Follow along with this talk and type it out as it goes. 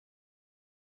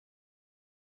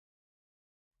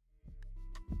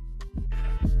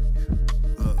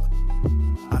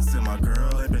my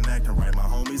girl ain't been acting right, my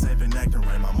homies ain't been acting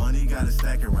right, my money gotta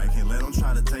stack it right, can't let them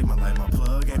try to take my life, my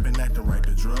plug ain't been acting right,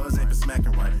 the drugs ain't been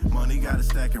smacking right, money gotta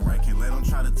stack it right, can't let them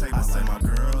try to take my life. I say my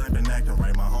girl ain't been acting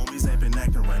right, my homies ain't been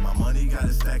acting right, my money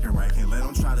gotta stack it right, can't let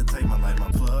them try to take my life,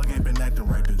 my plug ain't been acting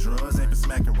right, the drugs ain't been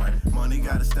smacking right, money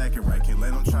gotta stack it right, can't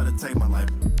let them try to take my life.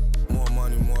 More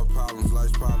money, more problems,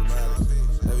 life's problematic.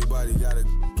 Everybody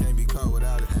can't be caught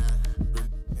without it.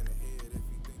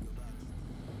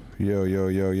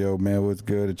 Yo, man, what's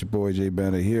good? It's your boy Jay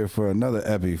Banner here for another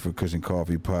epi for Kush and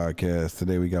Coffee Podcast.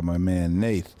 Today we got my man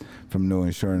Nath from No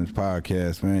Insurance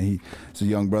Podcast, man. He's a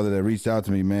young brother that reached out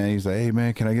to me, man. He's like, hey,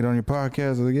 man, can I get on your podcast? I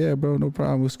was like, yeah, bro, no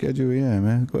problem. We'll schedule you in,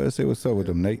 man. Go ahead and say what's up with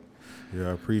them, Nate. Yeah,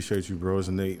 I appreciate you, bro. It's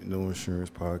Nate, No Insurance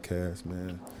Podcast,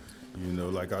 man. You know,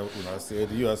 like when I said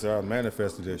to you, I said I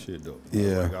manifested that shit, though.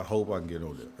 Yeah. Like, I hope I can get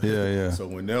on there. Yeah. So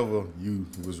whenever you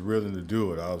was willing to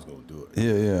do it, I was going to do it.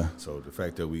 Yeah. So the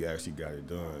fact that we actually got it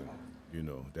done, you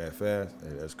know, that fast,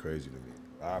 hey, that's crazy to me.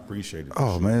 I appreciate it.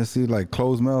 Oh, man, see, like,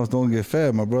 closed mouths don't get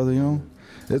fed, my brother, you know?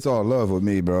 It's all love with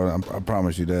me, bro. I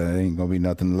promise you that. It ain't going to be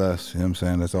nothing less. You know what I'm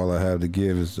saying? That's all I have to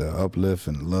give is uplift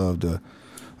and love to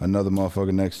another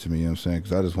motherfucker next to me, you know what I'm saying?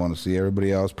 Because I just want to see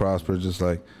everybody else prosper, just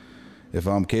like, if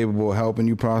I'm capable of helping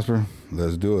you prosper,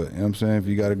 let's do it. You know what I'm saying? If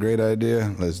you got a great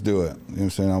idea, let's do it. You know what I'm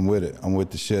saying? I'm with it. I'm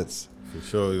with the shits. For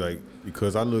sure, like,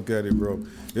 because I look at it, bro,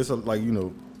 it's like, you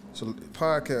know, so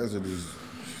podcasts is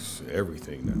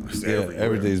everything now. It's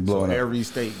everything's blowing up. Every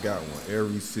state got one,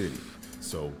 every city.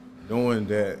 So knowing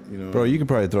that, you know. Bro, you can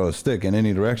probably throw a stick in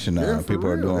any direction now. Yeah, people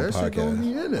real. Are doing that podcasts. Shit gonna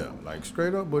be in there, like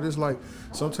straight up. But it's like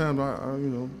sometimes I you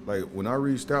know, like when I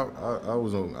reached out,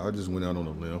 I just went out on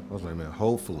a limb. I was like, man,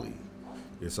 hopefully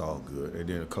it's all good. And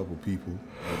then a couple people,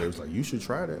 they was like, you should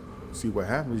try that, see what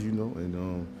happens, you know.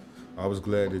 And I was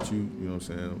glad that you know what I'm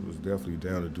saying, was definitely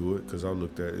down to do it, because I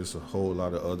looked at it's a whole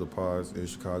lot of other pods in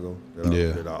Chicago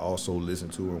that I also listen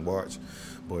to and watch.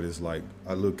 But it's like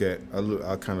I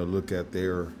kind of look at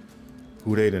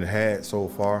who they done had so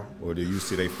far, or you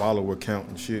see they follower count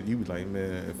and shit. You be like,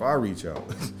 man, if I reach out,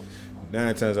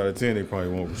 9 times out of 10 they probably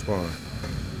won't respond.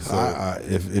 So,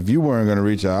 if you weren't going to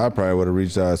reach out, I probably would have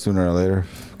reached out sooner or later,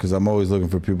 because I'm always looking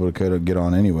for people to get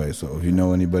on anyway. So if you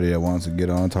know anybody that wants to get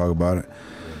on, talk about it.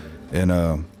 And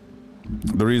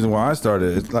the reason why I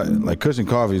started, it's like Kush and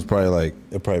Coffee is probably like,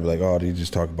 they'll probably be like, oh, do you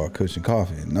just talk about Kush and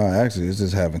Coffee? No, actually, it's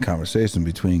just having conversation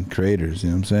between creators,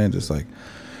 you know what I'm saying? Just like,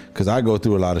 because I go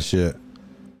through a lot of shit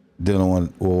dealing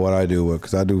with what I do,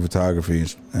 because I do photography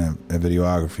and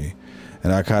videography.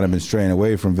 And I kind of been straying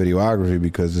away from videography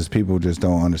because just people just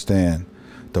don't understand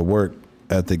the work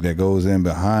ethic that goes in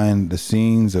behind the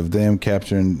scenes of them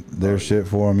capturing their shit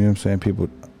for them. You know what I'm saying? People,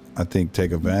 I think,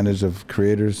 take advantage of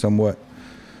creators somewhat,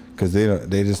 because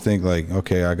they just think like,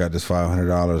 okay, I got this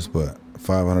 $500, but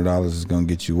 $500 is gonna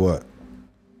get you what?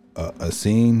 A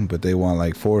scene, but they want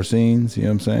like 4 scenes. You know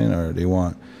what I'm saying? Or they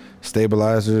want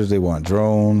stabilizers, they want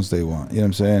drones, they want, you know what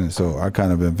I'm saying? So I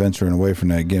kind of been venturing away from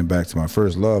that, getting back to my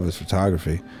first love is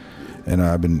photography, and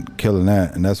I've been killing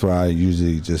that. And that's what I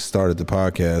usually just started the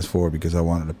podcast for, because I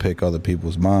wanted to pick other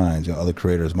people's minds, other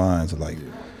creators' minds, of like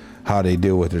how they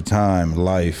deal with their time,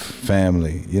 life,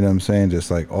 family, you know what I'm saying? Just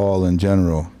like all in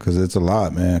general, because it's a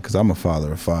lot, man, because I'm a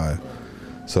father of 5.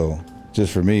 So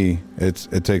just for me,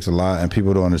 it takes a lot, and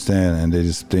people don't understand, and they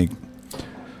just think,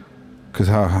 because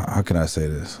how can I say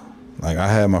this? Like, I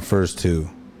had my first 2,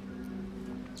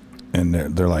 and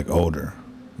they're like older,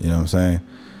 you know what I'm saying?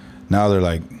 Now they're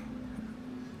like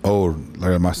old.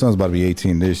 Like, my son's about to be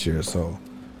 18 this year, so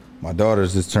my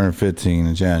daughter's just turned 15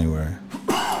 in January.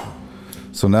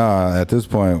 So now at this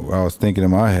point, I was thinking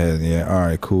in my head, yeah, all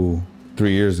right, cool.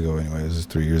 3 years ago, anyway. This is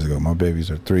 3 years ago. My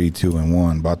babies are 3, 2, and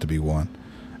 1, about to be 1,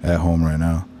 at home right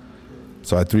now.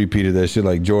 So I 3-peated that shit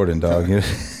like Jordan, dog.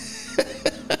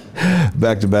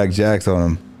 Back-to-back jacks on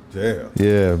them.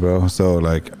 Yeah, bro. So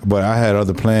like, but I had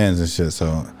other plans and shit,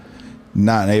 so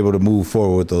not able to move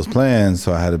forward with those plans,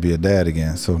 so I had to be a dad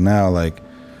again. So now, like,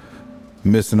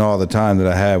 missing all the time that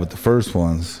I had with the first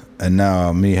ones, and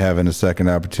now me having a second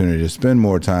opportunity to spend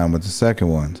more time with the second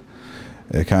ones,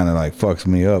 it kind of like fucks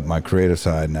me up, my creative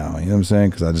side now. You know what I'm saying?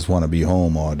 Because I just want to be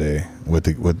home all day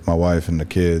with my wife and the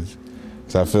kids.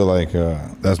 So I feel like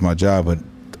that's my job. But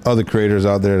other creators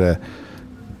out there that,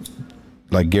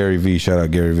 like Gary V, shout out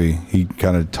Gary V, he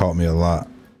kind of taught me a lot.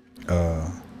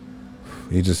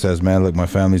 He just says, man, look, my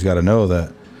family's got to know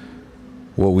that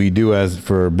what we do as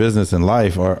for business and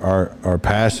life, our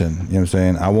passion, you know what I'm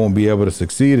saying? I won't be able to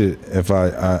succeed if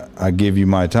I give you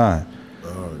my time.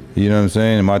 You know what I'm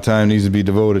saying? And my time needs to be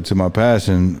devoted to my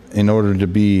passion in order to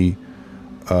be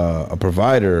a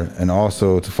provider, and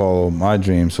also to follow my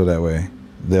dreams, so that way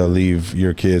they'll leave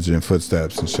your kids in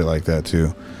footsteps and shit like that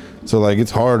too. So like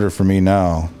it's harder for me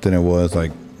now than it was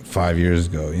like 5 years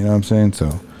ago. You know what I'm saying?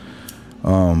 So,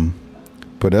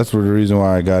 but that's the reason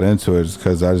why I got into it, is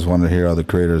because I just wanted to hear other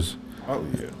creators'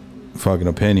 fucking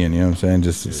opinion. You know what I'm saying?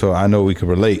 Just so I know we could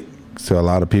relate to a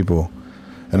lot of people,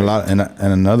 and and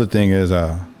another thing is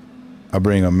I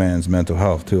bring up man's mental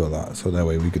health too a lot, so that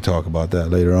way we could talk about that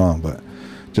later on. But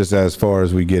just as far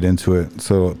as we get into it,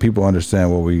 so people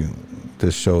understand what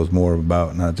this show is more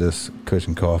about, not just kush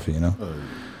and coffee, you know?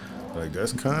 Like,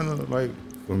 that's kind of like,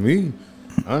 for me,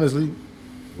 honestly,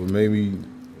 what made me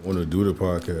want to do the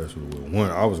podcast was, one,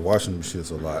 I was watching them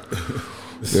shits a lot.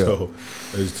 So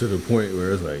it's to the point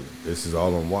where it's like, this is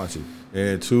all I'm watching.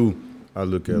 And two, I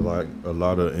look at like a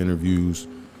lot of interviews,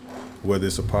 whether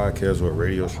it's a podcast or a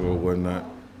radio show or whatnot.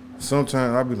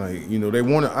 Sometimes I'll be like, you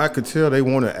know, I could tell they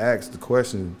want to ask the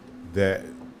question that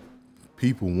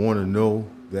people want to know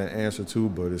that answer to,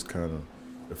 but it's kind of,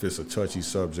 if it's a touchy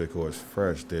subject or it's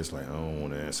fresh, it's like, I don't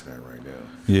want to answer that right now.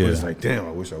 Yeah. But it's like, damn,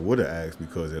 I wish I would have asked,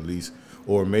 because at least,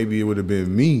 or maybe it would have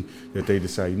been me that they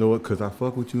decide, you know what, because I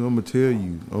fuck with you, I'm going to tell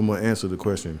you, I'm going to answer the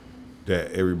question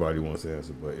that everybody wants to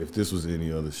answer. But if this was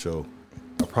any other show,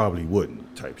 I probably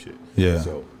wouldn't, type shit. Yeah.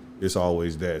 So it's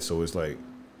always that. So it's like,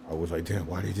 I was like, damn,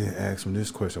 why they didn't ask them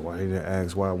this question? Why they didn't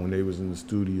ask why when they was in the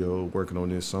studio working on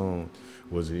this song,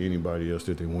 was there anybody else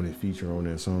that they wanted to feature on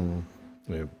that song?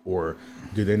 Or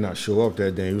did they not show up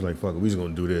that day? He was like, fuck it, we just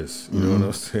gonna do this. You know what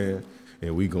I'm saying?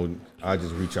 And I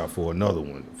just reach out for another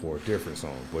one, for a different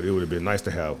song. But it would have been nice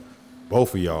to have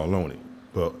both of y'all on it.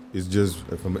 But it's just,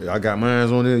 I got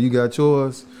mine on there, you got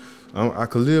yours. I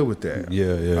could live with that.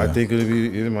 Yeah. I think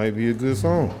it might be a good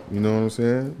song. You know what I'm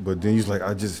saying? But then he's like,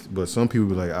 but some people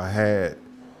be like, I had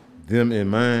them in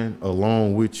mind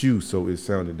along with you, so it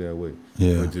sounded that way.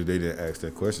 Yeah. But they didn't ask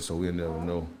that question, so we'll never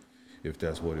know if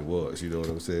that's what it was. You know what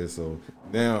I'm saying? So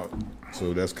now,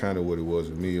 that's kind of what it was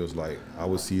with me. It was like, I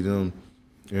would see them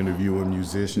interviewing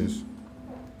musicians,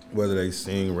 whether they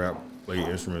sing, rap, play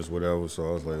instruments, whatever.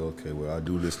 So I was like, okay, well, I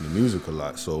do listen to music a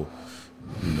lot, so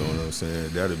you know what I'm saying?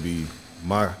 That'd be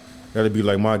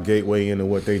like my gateway into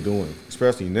what they doing.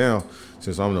 Especially now,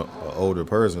 since I'm an older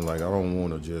person, like I don't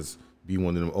want to just be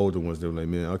one of them older ones that like,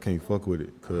 man, I can't fuck with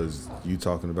it because you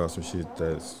talking about some shit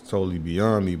that's totally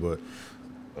beyond me. But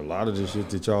a lot of the shit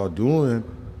that y'all doing,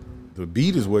 the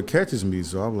beat is what catches me.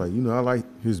 So I'm like, you know, I like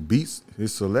his beats,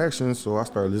 his selection. So I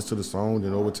started listening to the song.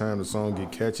 Then over time, the song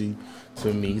get catchy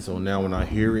to me. So now when I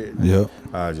hear it,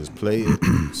 I just play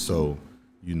it. So,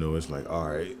 you know, it's like, all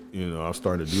right, you know, I'm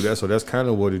starting to do that. So that's kind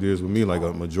of what it is with me. Like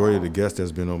a majority of the guests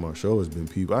that's been on my show has been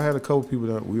people. I had a couple people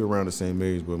that we were around the same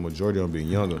age, but majority of them being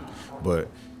younger. But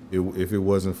if it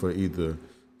wasn't for either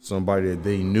somebody that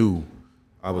they knew,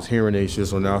 I was hearing their shit,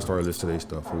 so now I started listening to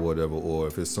their stuff or whatever. Or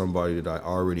if it's somebody that I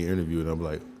already interviewed, I'm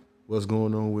like, what's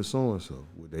going on with so-and-so?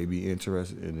 Would they be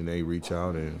interested? And then they reach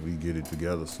out and we get it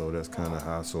together. So that's kind of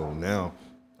how. So now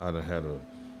I done had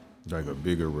a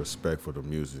bigger respect for the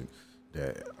music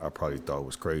that I probably thought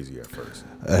was crazy at first.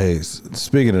 Hey,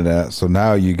 speaking of that, so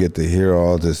now you get to hear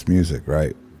all this music,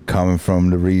 right? Coming from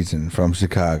the region, from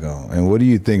Chicago. And what do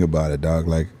you think about it, dog?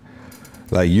 Like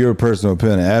your personal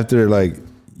opinion, after like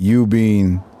you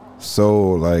being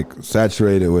so like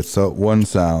saturated with one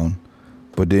sound,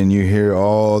 but then you hear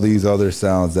all these other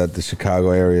sounds that the Chicago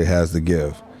area has to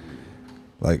give.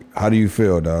 Like, how do you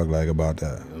feel, dog, like about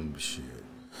that? Shit.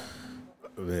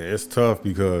 Man, it's tough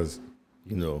because,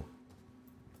 you know,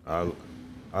 I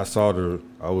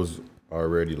was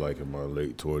already like in my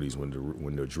late 20s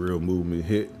when the drill movement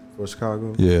hit for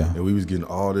Chicago. Yeah. And we was getting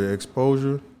all the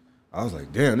exposure. I was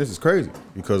like, damn, this is crazy.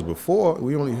 Because before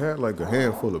we only had like a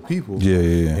handful of people.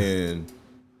 Yeah. And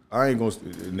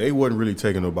and they wasn't really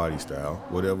taking nobody's style.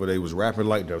 Whatever they was rapping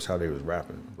like, that's how they was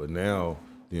rapping. But now,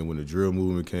 then when the drill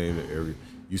movement came,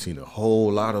 you seen a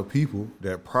whole lot of people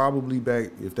that probably back,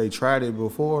 if they tried it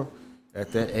before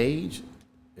at that age,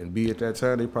 and be at that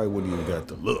time, they probably wouldn't even got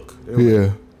the look. They were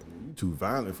like, you too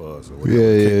violent for us. Or whatever.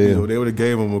 You know, they would have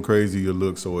gave them a crazier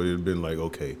look, so it'd been like,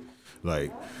 okay,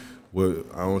 like, well,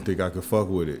 I don't think I could fuck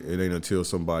with it. It ain't until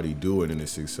somebody do it and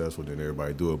it's successful, then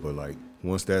everybody do it. But like,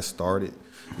 once that started,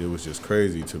 it was just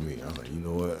crazy to me. I was like, you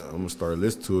know what, I'm gonna start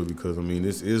listening to it because I mean,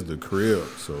 this is the crib,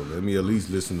 so let me at least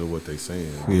listen to what they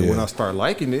saying. And when I start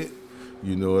liking it,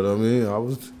 you know what I mean?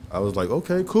 I was like,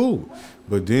 okay, cool.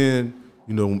 But then,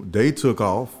 you know, they took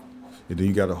off, and then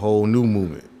you got a whole new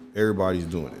movement. Everybody's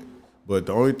doing it. But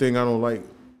the only thing I don't like,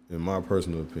 in my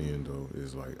personal opinion, though,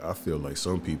 is like I feel like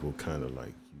some people kind of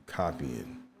like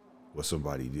copying what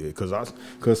somebody did.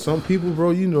 Cause some people, bro,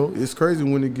 you know, it's crazy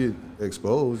when they get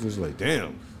exposed. It's like,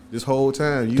 damn, this whole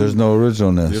time. There's no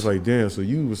originalness. Just like, damn, so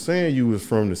you was saying you was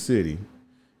from the city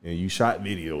and you shot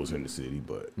videos in the city,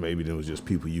 but maybe there was just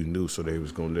people you knew, so they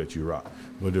was gonna let you rock.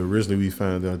 But originally we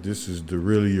found out this is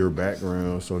really your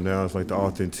background, so now it's like the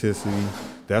authenticity.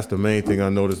 That's the main thing I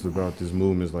noticed about this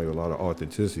movement is like a lot of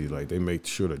authenticity. Like they make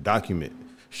sure to document,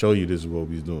 show you this is what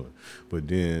we's doing. But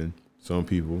then some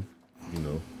people, you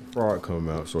know, fraud come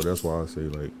out. So that's why I say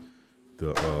like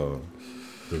the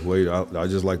way I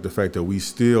just like the fact that we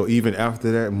still, even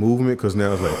after that movement, because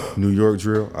now it's like New York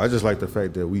drill. I just like the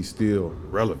fact that we still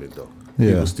relevant though.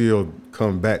 Yeah. People still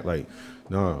come back like,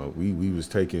 nah, we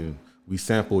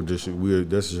sampled this.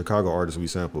 That's a Chicago artist we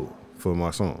sampled for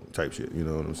my song type shit. You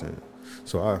know what I'm saying?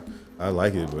 So I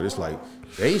like it, but it's like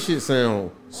they shit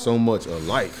sound so much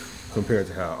alike compared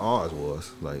to how ours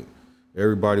was. Like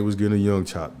everybody was getting a Young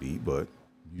Chop beat, but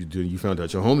you found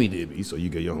out your homie did beat, so you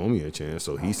gave your homie a chance.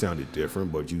 So he sounded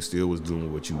different, but you still was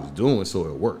doing what you was doing, so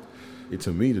it worked.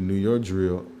 To me, the New York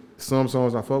drill, some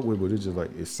songs I fuck with, but it's just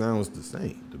like it sounds the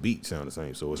same. The beat sound the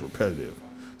same, so it's repetitive.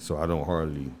 So I don't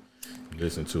hardly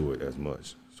listen to it as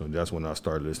much. So that's when I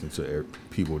started listening to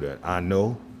people that I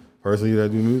know personally that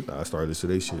do music. I started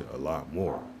listening to their shit a lot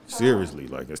more. Seriously,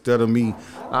 like instead of me,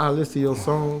 I listen to your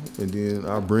song and then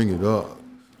I bring it up.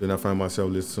 Then I find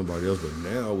myself listening to somebody else. But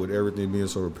now with everything being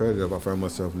so repetitive, I find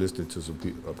myself listening to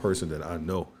a person that I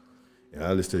know. And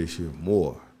I listen to this shit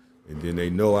more. And then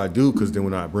they know I do, because then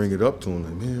when I bring it up to them,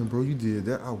 like, man, bro, you did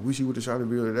that. I wish you would have shot a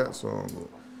video of that song.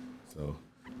 So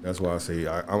that's why I say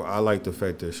I like the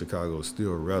fact that Chicago is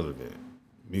still relevant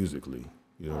musically.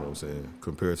 You know what I'm saying?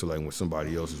 Compared to like when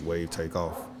somebody else's wave take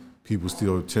off, people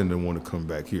still tend to want to come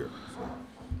back here.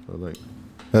 So like,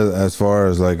 as far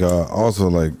as like also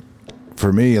like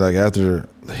for me, like after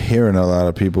hearing a lot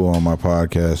of people on my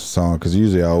podcast song, because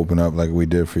usually I open up like we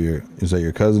did for is that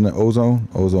your cousin Ozone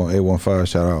 815,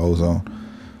 shout out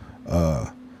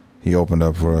Ozone. He opened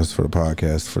up for us for the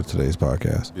podcast, for today's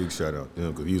podcast. Big shout out to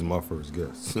him, because he was my first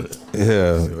guest.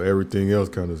 Yeah. So everything else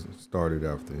kind of started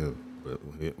after him.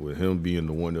 But with him being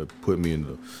the one that put me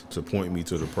to point me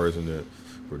to the person that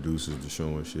produces the show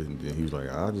and shit, and then he was like,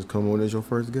 I'll just come on as your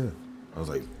first guest. I was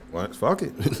like, what? Fuck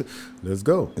it. Let's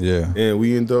go. Yeah. And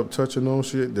we end up touching on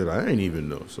shit that I ain't even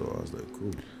know. So I was like, cool.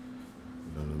 You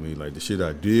know what I mean? Like the shit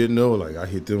I did know, like I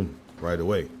hit them right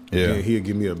away. Yeah. And he'll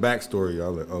give me a backstory. I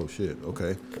was like, oh shit,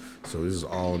 okay. So this is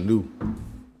all new.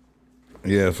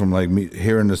 Yeah, from like me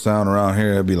hearing the sound around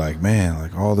here, I'd be like, man,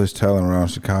 like all this talent around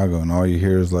Chicago, and all you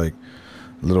hear is like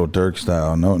Little Dirk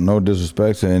style. No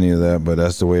disrespect to any of that, but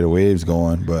that's the way the wave's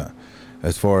going. But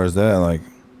as far as that, like,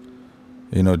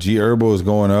 you know, G Herbo is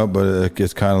going up, but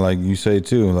it's kind of like you say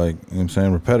too, like, you know what I'm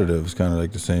saying, repetitive. It's kind of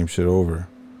like the same shit over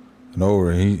and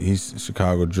over. He's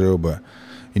Chicago drill, but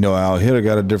you know, Al Hitter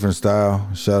got a different style.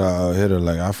 Shout out Al Hitter,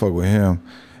 like I fuck with him.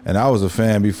 And I was a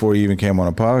fan before he even came on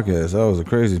a podcast. That was the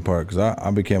crazy part, because I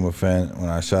became a fan when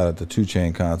I shot at the 2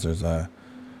 Chainz concerts. I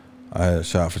had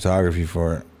shot photography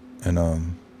for it, and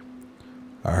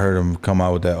I heard him come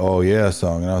out with that "Oh Yeah"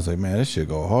 song, and I was like, man, this shit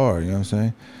go hard. You know what I'm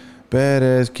saying?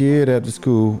 Badass kid after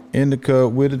school, in the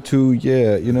cup with a 2,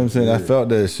 yeah. You know what I'm saying? Yeah. I felt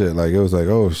that shit. Like, it was like,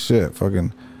 oh shit,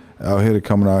 fucking Al Hitter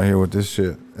coming out here with this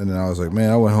shit. And then I was like,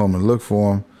 man, I went home and looked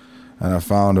for him. And I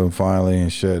found him finally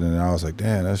and shit, and I was like,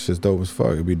 damn, that shit's dope as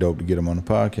fuck. It'd be dope to get him on the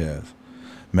podcast.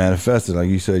 Manifested, like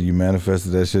you said, you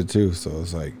manifested that shit too. So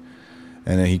it's like,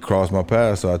 and then he crossed my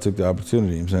path, so I took the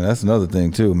opportunity. I'm saying that's another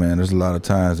thing too, man. There's a lot of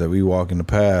times that we walk in the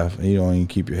path and you don't even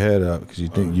keep your head up because you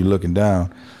think you're looking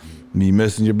down. And you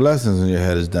missing your blessings and your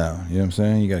head is down. You know what I'm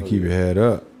saying? You got to keep your head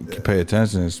up, pay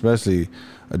attention, especially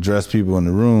address people in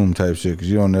the room type shit, because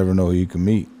you don't never know who you can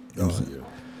meet. You know what I'm saying?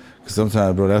 Because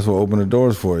sometimes, bro, that's what open the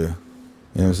doors for you.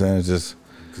 You know what I'm saying? It's just,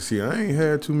 see, I ain't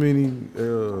had too many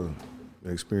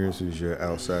experiences yet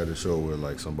outside the show where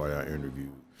like somebody I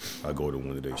interviewed, I go to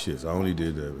one of their shits. I only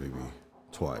did that maybe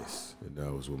twice, and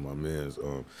that was with my man's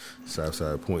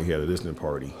Southside Point. He had a listening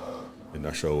party, and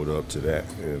I showed up to that,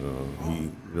 and he,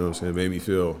 you know what I'm saying, made me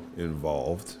feel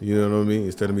involved. You know what I mean?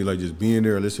 Instead of me like just being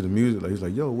there and listening to music, like he's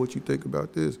like, yo, what you think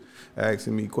about this?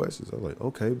 Asking me questions. I was like,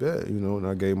 okay, bet, you know, and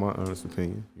I gave my honest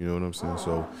opinion. You know what I'm saying?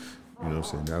 So, you know what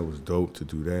I'm saying? That was dope to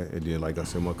do that. And then, like I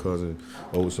said, my cousin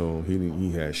Ozone,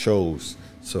 he had shows,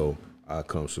 so I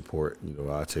come support. You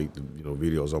know, I take the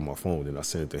videos on my phone, and I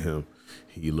send it to him.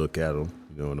 He look at them.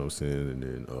 You know what I'm saying? And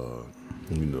then,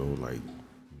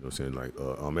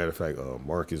 matter of fact,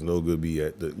 Marcus No Good be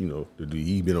at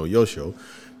he been on your show.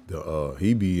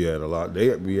 He be at a lot.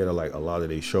 They be at a lot of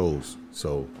their shows,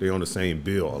 so they on the same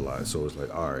bill a lot. So it's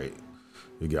like, all right,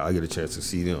 I get a chance to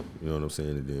see them. You know what I'm saying?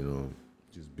 And then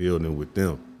just building with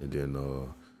them, and then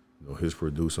You know, his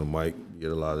producer Mike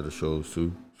did a lot of the shows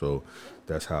too. So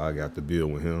that's how I got to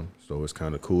build with him. So it's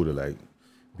kind of cool to like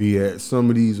be at some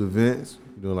of these events.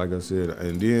 You know, like I said,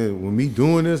 and then when me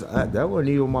doing this, that wasn't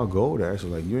even my goal. To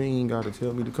actually, like, you ain't got to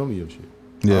tell me to come to your shit.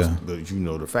 Yeah. But you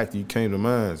know, the fact that you came to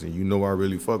mine and you know I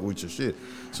really fuck with your shit,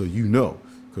 so you know.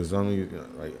 Because I mean,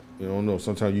 like, you don't know.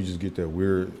 Sometimes you just get that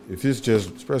weird. If it's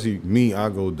just, especially me, I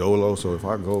go dolo. So if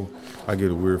I go, I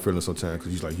get a weird feeling sometimes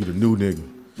because he's like, he the new nigga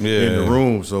in the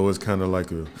room. So it's kind of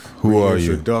like a who are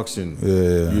you? Introduction.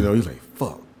 Yeah. You know, he's like,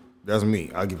 fuck, that's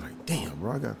me. I get like, damn,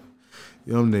 bro, I got.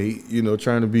 You know, I'm Nate. You know,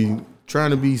 trying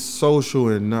to be social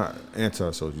and not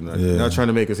antisocial. Not trying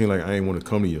to make it seem like I ain't want to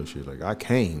come to your shit. Like I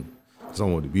came because I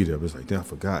wanted to be there. But it's like, damn, I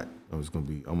forgot. I'm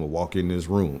gonna walk in this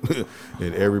room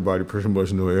and everybody pretty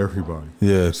much know everybody.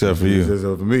 Yeah, except for you.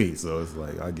 Except for me. So it's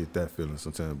like I get that feeling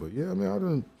sometimes. But yeah, I mean, I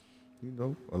done, you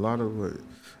know, a lot of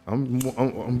I'm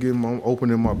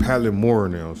opening my palette more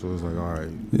now. So it's like, all right,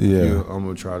 yeah, I'm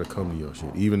gonna try to come to your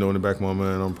shit. Even though in the back of my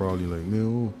mind I'm probably like,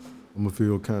 man, I'm gonna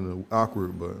feel kind of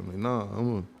awkward, but I'm like, nah,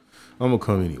 I'm gonna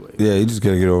come anyway. Yeah, you just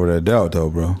gotta get over that doubt though,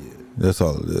 bro. Yeah. That's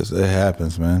all it is. It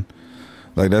happens, man.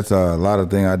 Like that's a lot of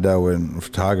thing I dealt with in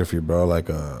photography, bro. Like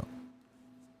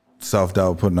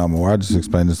self-doubt, putting on more. I just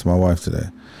explained this to my wife today,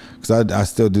 because I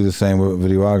still do the same with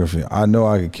videography. I know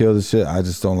I could kill this shit. I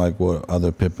just don't like what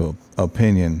other people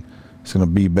opinion is gonna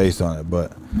be based on it.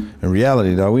 But in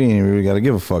reality, though, we ain't really gotta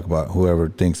give a fuck about whoever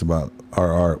thinks about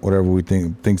our art, whatever we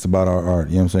thinks about our art.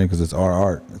 You know what I'm saying? Because it's our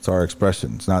art. It's our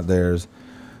expression. It's not theirs.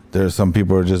 There's some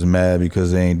people who are just mad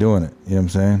because they ain't doing it. You know what I'm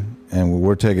saying? And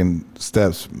we're taking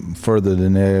steps further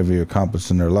than they ever accomplished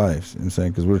in their lives. You know what I'm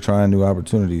saying? Because we're trying new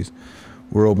opportunities.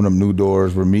 We're opening up new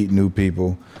doors. We're meeting new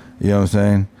people. You know what I'm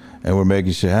saying? And we're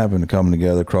making shit happen, coming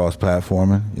together, cross-platforming. You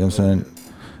know what I'm saying?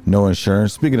 No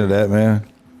insurance. Speaking of that, man,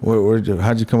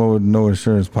 how'd you come up with No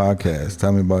Insurance podcast?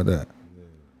 Tell me about that.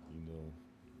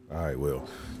 All right, well,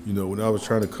 you know, when I was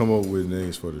trying to come up with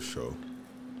names for the show,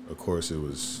 of course it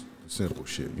was simple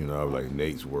shit. You know, I was like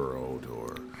Nate's World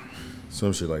or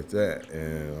some shit like that.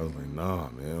 And I was like, nah,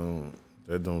 man,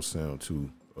 that don't sound too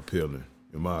appealing,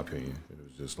 in my opinion. It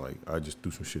was just like, I just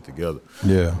threw some shit together.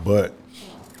 Yeah. But,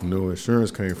 you know, insurance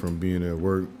came from being at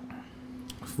work,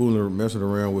 messing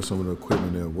around with some of the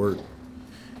equipment at work.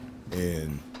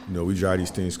 And, you know, we drive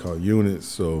these things called units.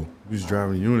 So we was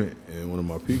driving a unit, and one of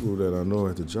my people that I know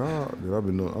at the job, that I've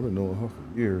been knowing her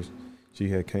for years, she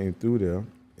had came through there,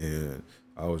 and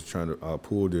I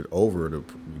pulled it over to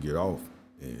get off.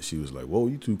 And she was like, whoa,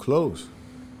 you too close.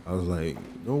 I was like,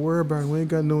 don't worry about it. We ain't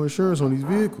got no insurance on these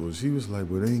vehicles. She was like,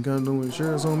 well, they ain't got no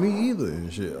insurance on me either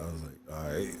and shit. I was like, all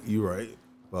right, you right.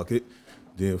 Fuck it.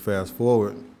 Then fast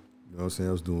forward, you know what I'm saying?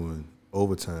 I was doing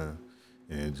overtime.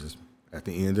 And just at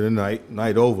the end of the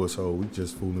night over, so we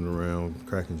just fooling around,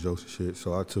 cracking jokes and shit.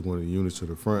 So I took one of the units to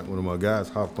the front. One of my guys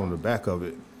hopped on the back of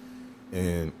it.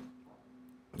 And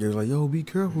they was like, yo, be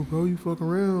careful, bro. You fuck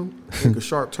around. Take a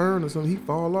sharp turn or something. He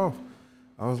fall off.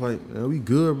 I was like, man, we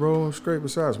good, bro. I'm straight.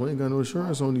 Besides, we ain't got no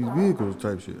insurance on these vehicles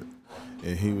type shit.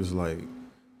 And he was like,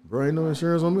 bro, ain't no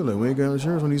insurance on me. Like, we ain't got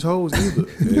insurance on these hoes either.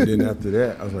 And then after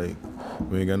that, I was like,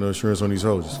 we ain't got no insurance on these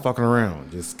hoes. Just fucking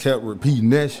around. Just kept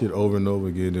repeating that shit over and over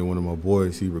again. Then one of my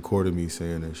boys, he recorded me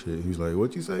saying that shit. He was like,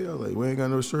 what you say? I was like, we ain't got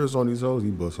no insurance on these hoes.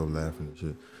 He bust up laughing and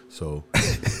shit. So,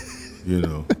 you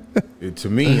know, to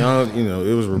me, it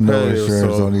was repetitive. No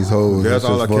insurance on these hoes. That's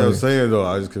all I kept saying, though.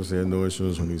 I just kept saying no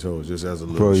insurance on these hoes, just as a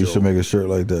little Bro, you joke. should make a shirt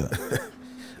like that.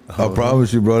 I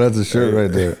promise you, bro, that's a shirt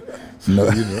right there. No.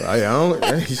 You know, I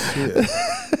don't, shit.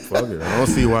 Fuck it. I don't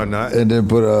see why not. And then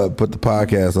put the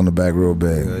podcast on the back row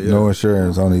bag. Yeah. No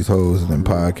insurance on these hoes and then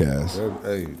podcast.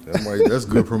 That's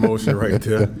good promotion right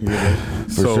there. You know?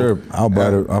 For sure. I'll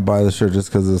buy the shirt just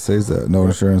because it says that. No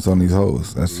insurance on these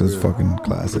hoes. That's just fucking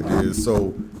classic. Yeah, so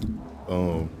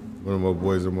one of my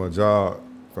boys at my job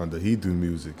found that he do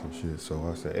music and shit. So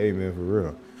I said, hey man, for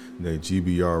real. Named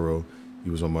GBRO. He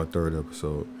was on my 3rd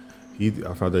episode.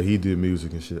 I found out he did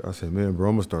music and shit. I said, man, bro,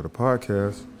 I'm gonna start a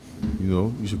podcast. You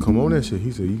know, you should come on that shit.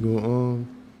 He said, you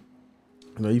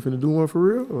finna do one for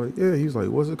real? I'm like, yeah. He's like,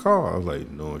 what's it called? I was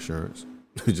like, No Insurance.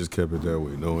 He just kept it that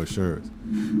way, No Insurance.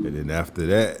 And then after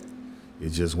that, it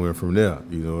just went from there.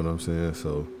 You know what I'm saying?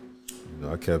 So, you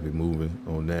know, I kept it moving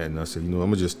on that, and I said, you know, I'm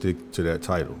gonna just stick to that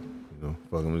title. You know,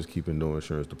 fuck, I'm just keeping No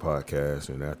Insurance the podcast,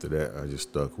 and after that, I just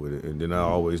stuck with it. And then I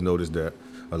always noticed that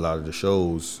a lot of the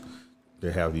shows,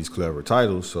 they have these clever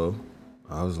titles, so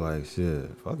I was like, shit,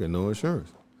 fuck it, No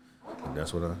Insurance. And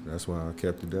that's why I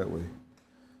kept it that way.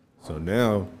 So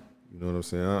now, you know what I'm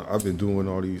saying? I've been going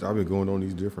on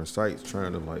these different sites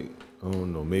trying to, like, I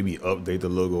don't know, maybe update the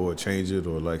logo or change it,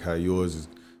 or like how yours is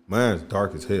Mine's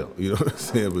dark as hell, you know what I'm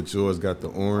saying? But yours got the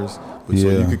orange, but so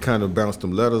you can kind of bounce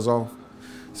them letters off.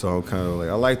 So I'm kind of like,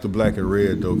 I like the black and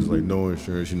red though, because like no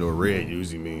insurance, red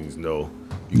usually means no.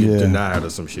 You get denied or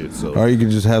some shit. So or you can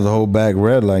just have the whole bag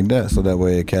red like that, so that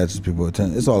way it catches people's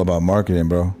attention. It's all about marketing,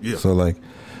 bro. Yeah. So like,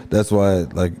 that's why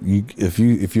like if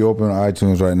you open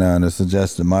iTunes right now and it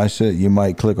suggested my shit, you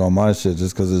might click on my shit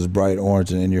just because it's bright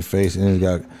orange and in your face and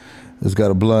it's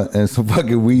got a blunt and some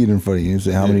fucking weed in front of you. You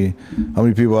say how many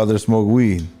people out there smoke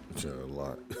weed? Sure, a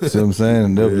lot. See what I'm saying?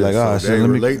 And they'll be like, so shit, let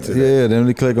me relate to that. Yeah, then let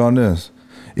me click on this.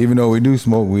 Even though we do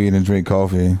smoke weed and drink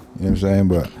coffee, you know what I'm saying?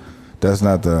 But that's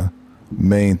not the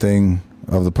main thing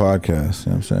of the podcast,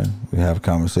 you know what I'm saying? We have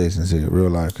conversations here, real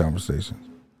life conversations.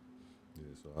 Yeah,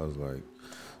 so I was like,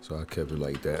 so I kept it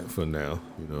like that for now.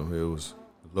 It was,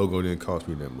 the logo didn't cost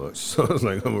me that much. So I was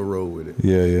like, I'm going to roll with it.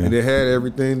 Yeah. And it had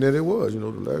everything that it was,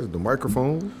 the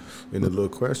microphone and the little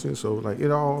question. So like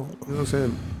it all, you know what I'm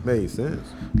saying, made sense.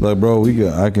 Like, bro,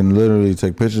 I can literally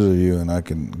take pictures of you and I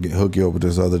can hook you up with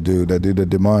this other dude, that dude that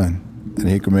did mine. And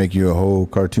he can make you a whole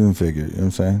cartoon figure, you know what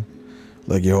I'm saying?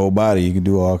 Like your whole body, you can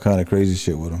do all kind of crazy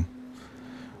shit with him.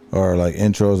 Or like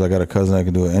intros, I got a cousin that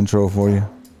can do an intro for you.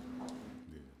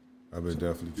 Yeah, I've been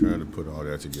definitely trying to put all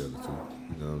that together too.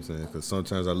 You know what I'm saying? Because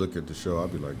sometimes I look at the show, I'll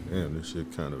be like, damn, this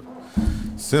shit kind of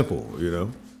simple, I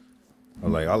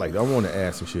want to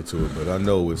add some shit to it, but I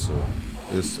know it's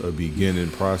a beginning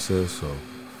process, so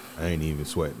I ain't even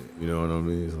sweating it. You know what I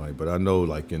mean? It's like, but I know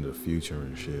like in the future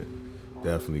and shit,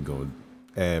 definitely gonna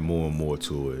add more and more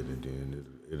to it, and then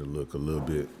it'll look a little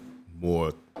bit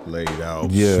more laid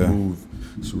out, smooth.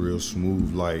 It's real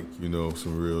smooth, like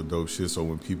some real dope shit. So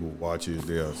when people watch it,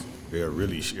 they'll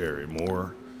really share it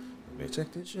more. Man,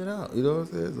 check this shit out. You know what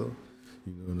I'm saying? So,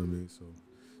 you know what I mean? So.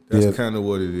 That's kind of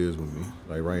what it is with me.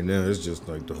 Like right now, it's just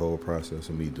like the whole process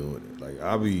of me doing it. Like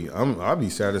I'll be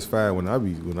satisfied when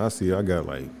I see I got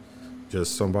like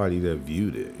just somebody that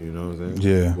viewed it. You know what I'm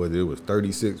saying? Yeah. Whether it was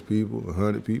 36 people,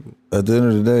 100 people. At the end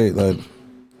of the day, like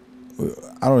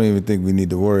I don't even think we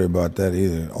need to worry about that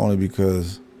either. Only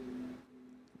because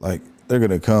like they're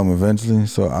gonna come eventually,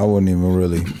 so I wouldn't even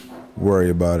really worry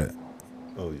about it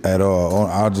at all.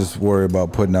 I'll just worry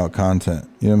about putting out content.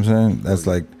 You know what I'm saying? That's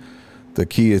like. The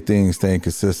key is staying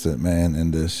consistent, man,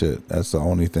 in this shit. That's the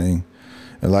only thing.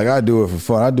 And like I do it for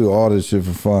fun. I do all this shit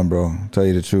for fun, bro. Tell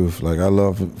you the truth. Like I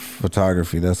love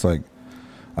photography. That's like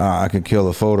I can kill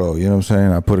a photo. You know what I'm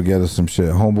saying? I put together some shit.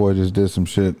 Homeboy just did some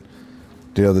shit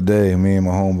the other day. Me and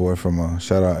my homeboy from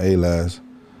shout out A-Laz.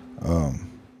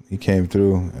 He came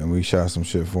through and we shot some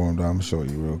shit for him. I'm gonna show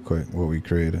you real quick what we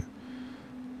created.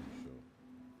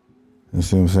 You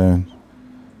see what I'm saying?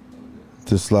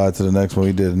 Just slide to the next one.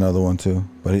 He did another one too.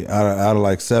 But he out of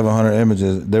like 700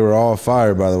 images, they were all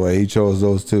fire, by the way. He chose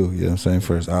those two, you know what I'm saying,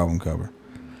 for his album cover.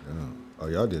 Yeah. Oh,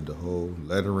 y'all did the whole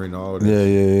lettering, all that.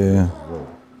 Yeah.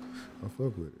 I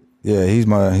fuck with it. Yeah, he's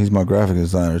my graphic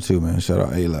designer too, man. Shout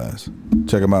out A-Laz.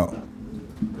 Check him out.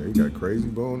 Yeah, you got Crazy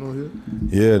Bone on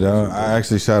here? Yeah, dog. I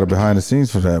actually shot a behind the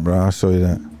scenes for that, bro. I'll show you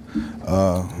that.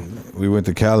 We went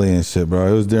to Cali and shit, bro.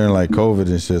 It was during like COVID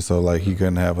and shit, so like he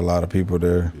couldn't have a lot of people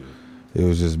there. Yeah. It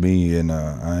was just me and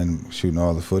I ended up shooting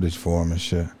all the footage for him and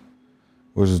shit,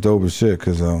 which is dope as shit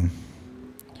because I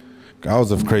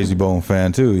was a Crazy Bone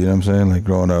fan too. You know what I'm saying? Like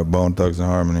growing up, Bone Thugs and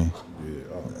Harmony.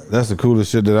 Yeah, that's the coolest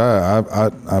shit that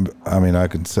I mean I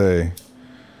can say.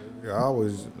 Yeah,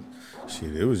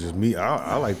 it was just me.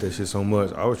 I like that shit so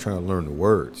much. I was trying to learn the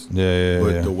words.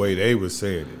 But the way they was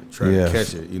saying it, trying to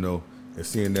catch it, and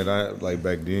seeing that I like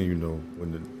back then,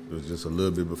 when it was just a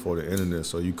little bit before the internet,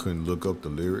 so you couldn't look up the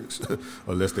lyrics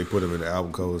unless they put them in the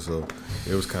album cover. So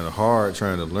it was kind of hard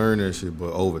trying to learn that shit.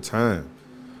 But over time,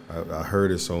 I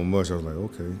heard it so much, I was like,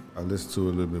 okay, I listened to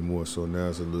it a little bit more. So now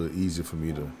it's a little easier for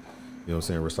me to,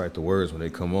 recite the words when they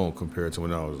come on compared to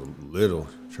when I was little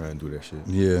trying to do that shit.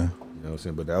 Yeah. You know what I'm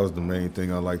saying? But that was the main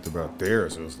thing I liked about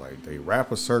theirs. It was like they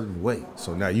rap a certain way.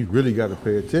 So now you really got to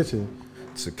pay attention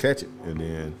to catch it. And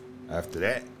then after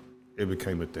that, it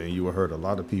became a thing. You heard a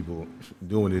lot of people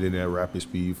doing it in that rapid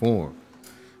speed form.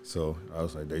 So I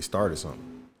was like, they started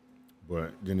something.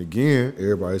 But then again,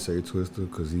 everybody say Twista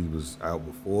because he was out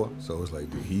before. So it's like,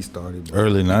 did he started?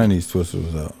 Early 90s Twista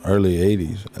was out. Early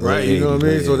 80s. Right, you know what I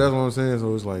mean? So that's what I'm saying.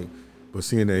 So it's like, but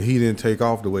seeing that he didn't take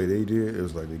off the way they did, it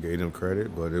was like they gave them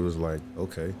credit. But it was like,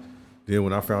 okay. Then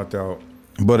when I found out.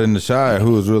 But in the Shy,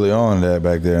 who was really on that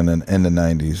back there in the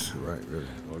 90s? Right, really.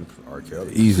 R.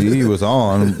 Kelly. Easy was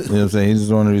on. You know what I'm saying? He's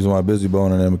just one of the reasons why Busy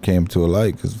Bone and them came to a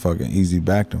light because fucking Easy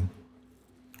backed him.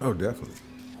 Oh, definitely.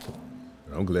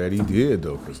 I'm glad he did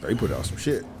though, because they put out some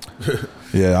shit.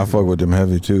 Yeah, I fuck with them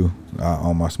heavy too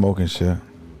on my smoking shit.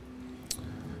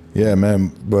 Yeah,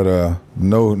 man. But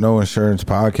no insurance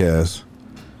podcast.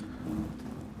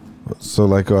 So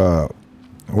like,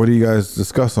 what do you guys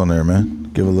discuss on there, man?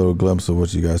 Give a little glimpse of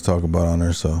what you guys talk about on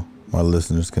there, so my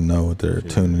listeners can know what they're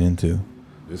tuning into.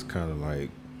 It's kind of like,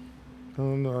 I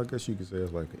don't know, I guess you could say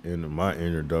it's like my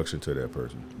introduction to that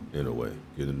person in a way,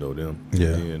 get to know them.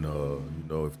 Yeah. And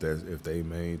if they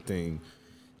main thing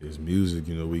is music,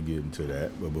 we get into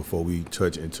that. But before we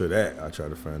touch into that, I try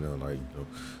to find out like,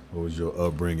 what was your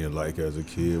upbringing like as a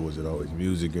kid? Was it always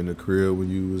music in the crib when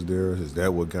you was there? Is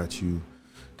that what got you?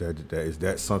 Is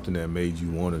that something that made you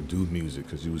want to do music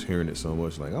because you was hearing it so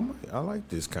much? Like I like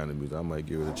this kind of music. I might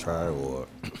give it a try. Or,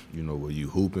 were you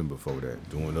hooping before that,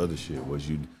 doing other shit?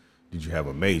 Did you have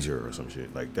a major or some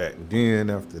shit like that? And then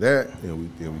after that, we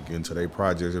get into their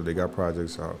projects if they got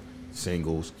projects out,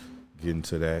 singles, get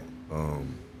into that.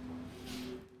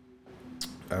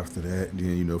 After that,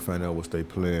 then find out what's their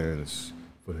plans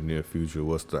for the near future.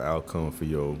 What's the outcome for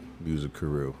your music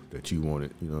career that you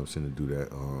wanted? To do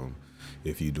that.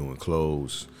 If you doing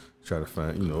clothes, try to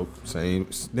find, same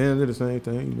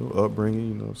thing,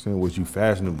 upbringing, was you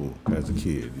fashionable as a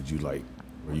kid?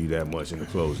 Were you that much in the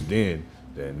clothes then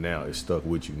that now it's stuck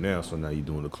with you now, so now you're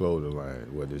doing the clothing line,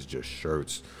 whether it's just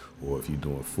shirts or if you're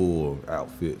doing full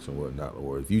outfits and whatnot,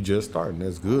 or if you just starting,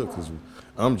 that's good because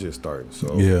I'm just starting.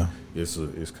 So yeah,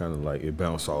 it's kind of like it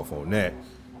bounce off on that.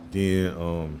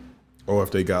 Then, or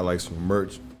if they got like some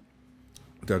merch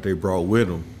that they brought with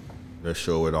them, let's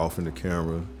show it off in the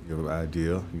camera, give an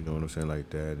idea, you know what I'm saying, like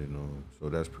that, and so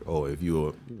that's if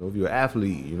you're an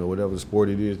athlete, whatever sport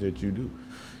it is that you do,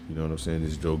 you know what I'm saying,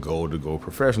 is your goal to go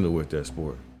professional with that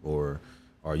sport, or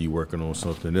are you working on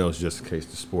something else just in case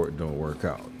the sport don't work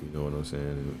out, you know what I'm saying?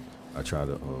 And I try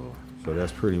to, so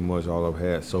that's pretty much all I've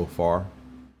had so far,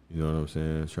 you know what I'm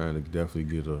saying, trying to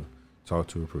definitely talk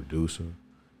to a producer,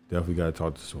 definitely got to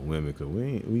talk to some women, because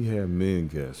we have men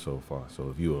guests so far,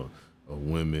 so if you're a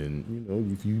women,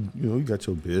 if you got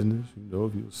your business, if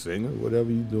you're a singer, whatever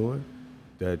you're doing,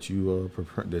 that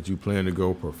you plan to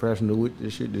go professional with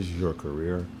this shit, this is your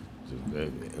career.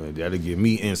 That'll give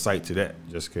me insight to that,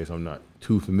 just in case I'm not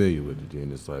too familiar with it.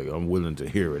 Then it's like I'm willing to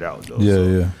hear it out though. Yeah, so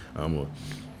yeah. I'm gonna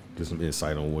get some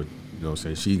insight on what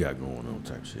she got going on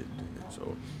type shit.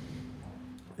 So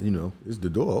it's the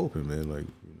door open, man. Like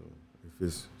if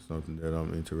it's something that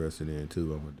I'm interested in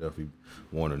too, I'm gonna definitely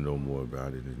want to know more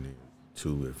about it. And then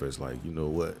too, if it's like,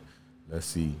 what, let's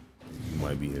see, you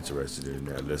might be interested in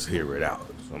that. Let's hear it out.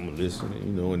 So I'm gonna listen,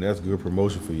 and that's good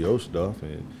promotion for your stuff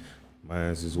and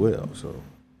mine as well. So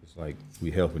it's like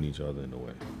we helping each other in a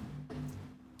way.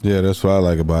 Yeah, that's what I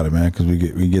like about it, man, because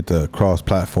we get to cross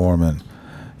platform and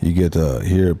you get to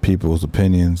hear people's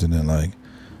opinions, and then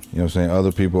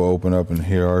other people open up and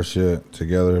hear our shit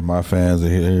together. My fans will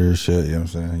hear your shit, you know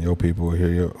what I'm saying? Your people will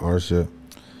hear our shit.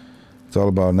 It's all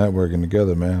about networking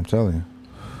together, man. I'm telling you.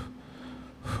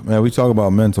 Man, we talk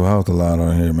about mental health a lot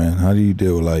on here, man. How do you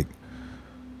deal with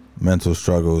mental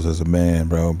struggles as a man,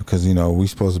 bro? Because we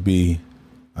supposed to be,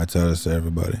 I tell this to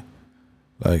everybody,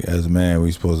 as a man,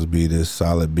 we supposed to be this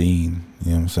solid being,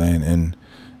 you know what I'm saying,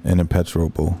 and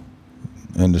impenetrable,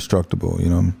 indestructible,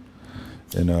 and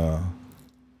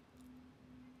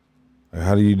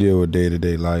how do you deal with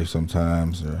day-to-day life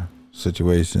sometimes, or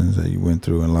situations that you went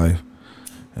through in life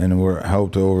and were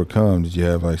helped to overcome? Did you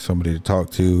have somebody to talk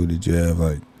to? Did you have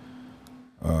you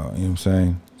know what I'm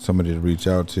saying, somebody to reach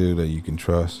out to that you can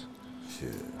trust?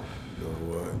 Shit, you know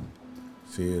what?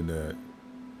 Seeing that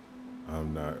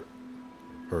I'm not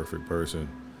a perfect person,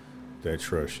 that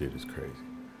trust shit is crazy.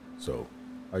 So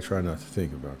I try not to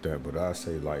think about that, but I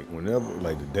say whenever,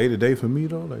 the day-to-day for me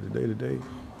though, the day-to-day,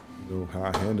 how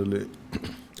I handle it,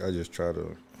 I just try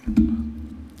to,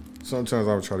 sometimes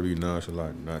I would try to be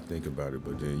nonchalant and not think about it,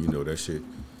 but then that shit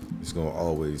is gonna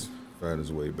always find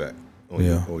its way back on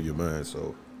your mind.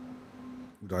 So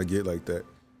when I get like that,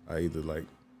 I either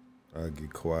I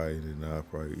get quiet and I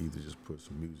probably either just put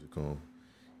some music on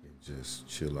and just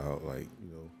chill out,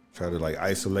 try to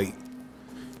isolate,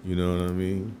 you know what I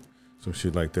mean? Some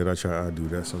shit like that. I do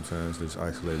that sometimes, just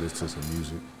isolate, listen to some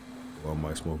music. Or I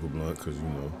might smoke a blunt, because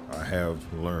I have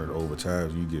learned over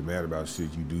time, you get mad about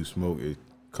shit you do smoke, it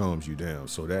calms you down.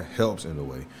 So that helps in a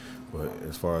way. But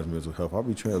as far as mental health, I'll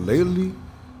be trying, lately,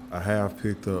 I have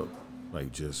picked up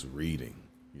just reading.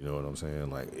 You know what I'm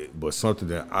saying? But something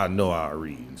that I know I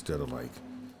read instead of I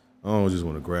don't just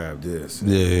want to grab this.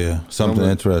 Yeah. Something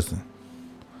interesting.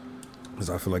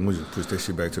 Because I feel like I'm going to just push that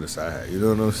shit back to the side. You know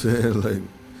what I'm saying?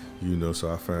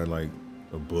 So I find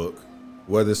a book.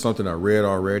 Whether it's something I read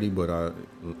already, but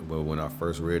when I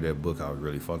first read that book, I was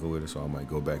really fucking with it, so I might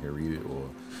go back and read it, or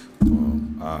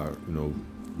I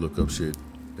look up shit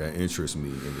that interests me,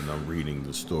 and then I'm reading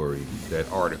the story,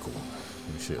 that article,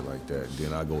 and shit like that.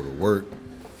 Then I go to work.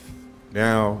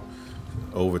 Now,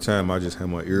 over time, I just have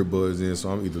my earbuds in, so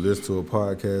I'm either listening to a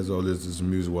podcast or listening to some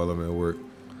music while I'm at work.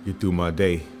 Get through my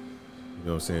day. You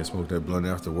know what I'm saying? Smoke that blunt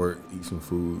after work, eat some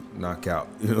food, knock out.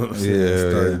 You know what I'm saying? Yeah,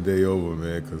 Start yeah. the day over,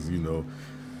 man. Because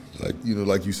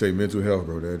like you say, mental health,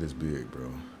 bro. That is big, bro,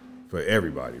 for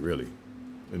everybody, really,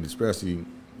 and especially, you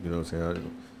know what I'm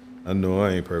saying. I know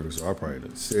I ain't perfect, so I probably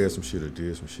done said some shit or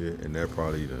did some shit, and that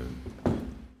probably done,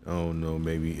 I don't know,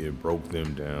 maybe it broke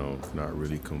them down. Not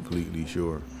really completely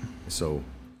sure. So,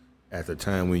 at the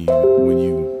time when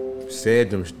you said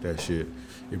that shit,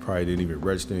 it probably didn't even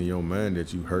register in your mind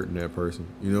that you hurting that person.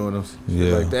 You know what I'm saying?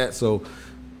 Yeah. Like that. So,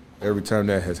 every time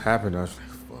that has happened, I was like,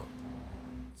 fuck.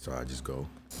 So I just go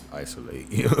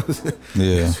isolate. You know what I'm saying?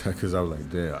 Yeah. Because I was like,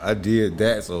 damn, I did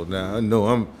that. So now I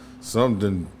know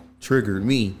something triggered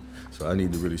me. So I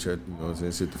need to really shut, you know what I'm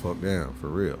saying, sit the fuck down for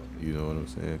real. You know what I'm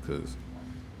saying? Because,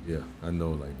 yeah, I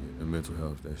know like the mental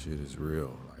health, that shit is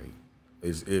real. Like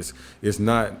it's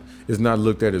not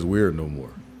looked at as weird no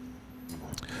more.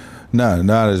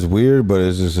 Not as weird, but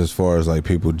it's just as far as like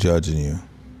people judging you.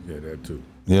 Yeah, that too.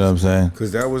 You know what I'm saying?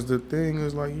 Because that was the thing,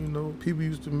 is like, you know, people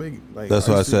used to make like. That's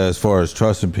why I said as far as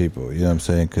trusting people. You know what I'm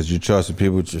saying? Because you're trusting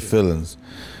people with your feelings.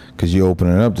 Because you're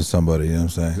opening up to somebody. You know what I'm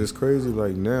saying? It's crazy.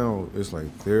 Like now, it's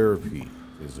like therapy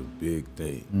is a big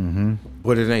thing. Mm-hmm.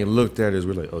 But it ain't looked at as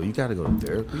we're like, oh, you got to go to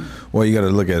therapy? Well, you got to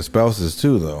look at spouses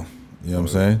too, though. You know what I'm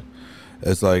saying?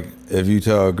 It's like if you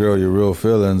tell a girl your real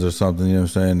feelings or something, you know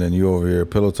what I'm saying, then you over here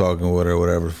pillow talking with her,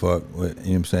 whatever the fuck, you know what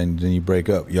I'm saying, then you break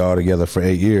up. Y'all together for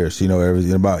 8 years. She know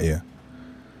everything about you.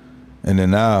 And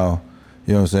then now,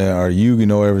 you know what I'm saying, or you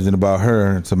know everything about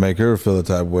her to make her feel the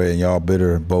type of way, and y'all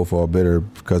bitter, both all bitter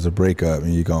because of breakup,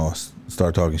 and you gonna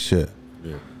start talking shit.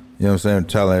 Yeah. You know what I'm saying?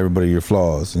 Telling everybody your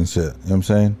flaws and shit. You know what I'm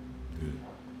saying?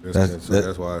 Yeah.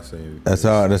 That's why I say that's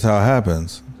how it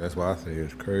happens. That's why I say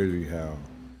it's crazy how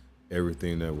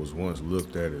everything that was once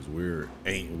looked at as weird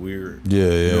ain't weird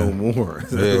no more.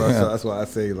 That's why I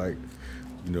say, like,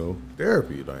 you know,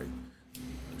 therapy, like,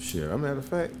 shit. I'm matter of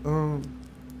fact,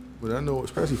 but I know,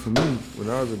 especially for me, when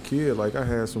I was a kid, like, I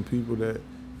had some people that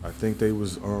I think they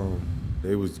was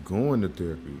going to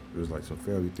therapy. It was like some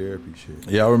family therapy shit.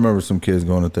 Yeah, I remember some kids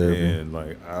going to therapy. And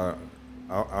like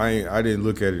I didn't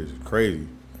look at it as crazy.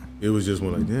 It was just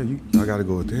when like, damn, I gotta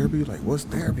go to therapy. Like, what's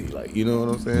therapy? Like, you know what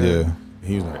I'm saying? Yeah. And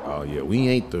he was like, oh yeah,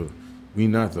 we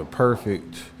not the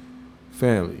perfect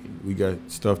family. We got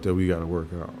stuff that we got to work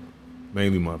out.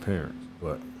 Mainly my parents,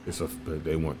 but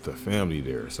they want the family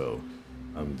there, so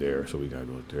I'm there, so we gotta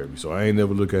go to therapy. So I ain't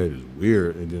never look at it as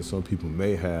weird, and then some people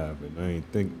may have, and I ain't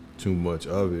think too much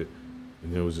of it.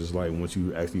 And it was just like, once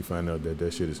you actually find out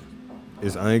that shit is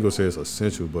I ain't gonna say it's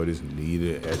essential, but it's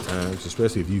needed at times,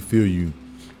 especially if you feel you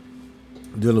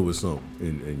dealing with something,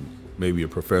 and maybe a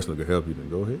professional can help you, then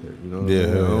go ahead. You know what I'm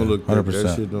saying? I don't look at 100%.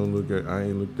 That shit. I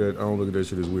don't look at that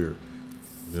shit as weird.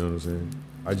 You know what I'm saying?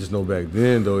 I just know back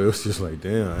then though, it was just like,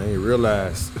 damn, I ain't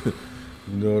realized.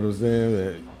 You know what I'm saying?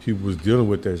 That people was dealing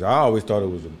with that shit. I always thought it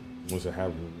was once it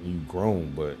happened when you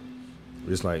grown, but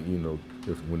it's like, you know,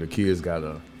 when the kids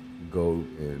gotta go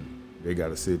and they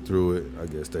gotta sit through it, I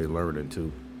guess they learning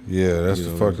too. Yeah, that's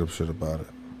the fucked up shit about it.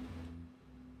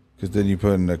 Because then you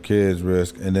put in the kids'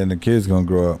 risk, and then the kids gonna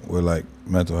grow up with like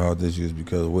mental health issues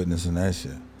because of witnessing that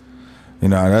shit. You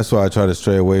know, and that's why I try to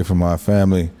stray away from my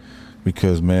family,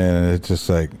 because man, it's just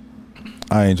like,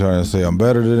 I ain't trying to say I'm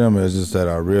better than them. It's just that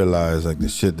I realize like the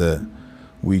shit that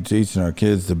we teaching our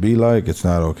kids to be like, it's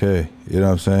not okay. You know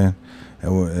what I'm saying?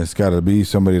 And it's got to be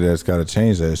somebody that's got to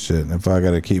change that shit. And if I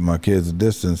got to keep my kids a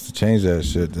distance to change that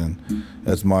shit, then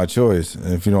that's my choice.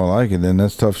 And if you don't like it, then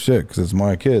that's tough shit, because it's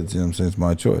my kids. You know what I'm saying? It's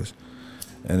my choice.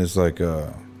 And it's like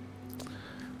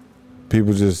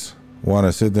people just want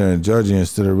to sit there and judge you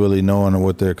instead of really knowing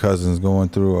what their cousin's going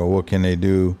through or what can they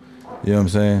do. You know what I'm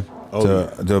saying?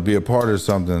 To be a part of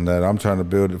something that I'm trying to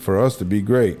build it for us to be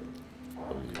great.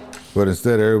 But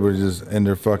instead, everybody just in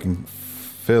their fucking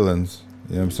feelings.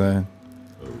 You know what I'm saying?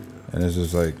 And it's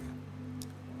just like,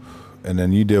 and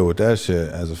then you deal with that shit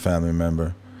as a family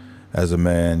member, as a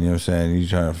man. You know what I'm saying? You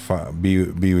trying to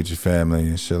be with your family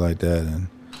and shit like that, and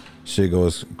shit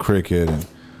goes cricket, and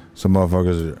some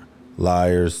motherfuckers are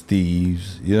liars,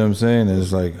 thieves. You know what I'm saying? And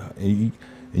it's like, and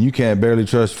you can't barely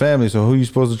trust family, so who you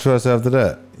supposed to trust after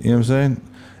that? You know what I'm saying?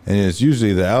 And it's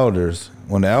usually the elders.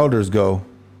 When the elders go,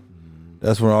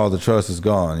 that's when all the trust is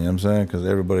gone. You know what I'm saying? Because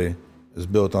everybody is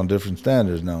built on different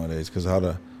standards nowadays, because how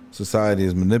the society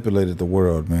has manipulated the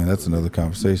world, man. That's another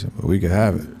conversation, but we could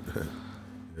have it.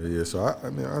 Yeah. So I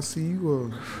mean, I see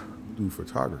you do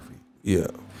photography. Yeah. You know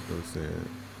what I'm saying?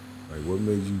 Like, what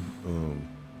made you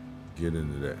get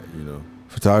into that? You know,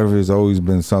 Photography has always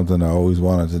been something I always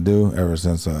wanted to do ever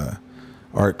since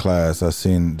art class. I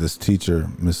seen this teacher,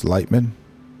 Miss Lipa.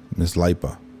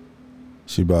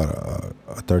 She bought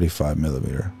a 35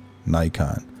 millimeter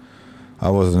Nikon. I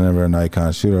wasn't ever a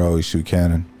Nikon shooter. I always shoot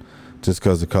Canon, just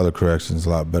because the color correction is a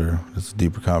lot better. It's a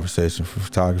deeper conversation for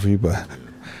photography, but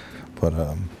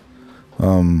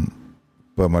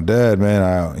my dad,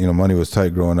 man, money was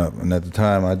tight growing up, and at the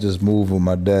time, I just moved with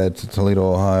my dad to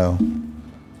Toledo, Ohio,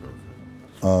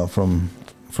 from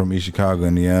East Chicago,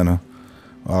 Indiana.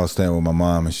 I was staying with my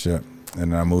mom and shit,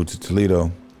 and then I moved to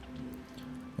Toledo,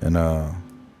 and you know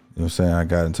what I'm saying, I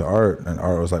got into art, and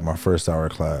art was like my first hour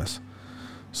class.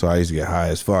 So I used to get high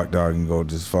as fuck, dog, and go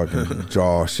just fucking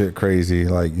draw shit crazy,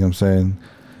 like, you know what I'm saying?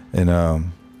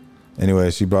 And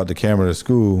anyway, she brought the camera to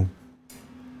school,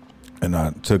 and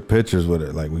I took pictures with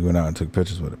it. Like, we went out and took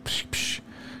pictures with it. Psh, psh.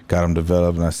 Got them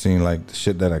developed, and I seen, like, the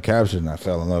shit that I captured, and I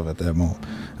fell in love at that moment.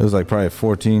 It was, like, probably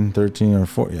 14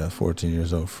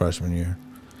 years old, freshman year.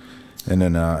 And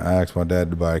then I asked my dad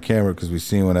to buy a camera because we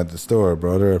seen one at the store,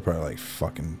 bro. They were probably, like,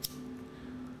 fucking,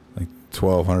 like,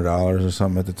 $1,200 or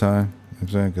something at the time. You know what I'm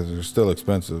saying? Because they're still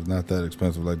expensive. Not that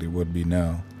expensive like they would be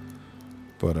now.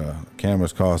 But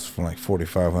cameras cost from, like,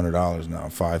 $4,500 now,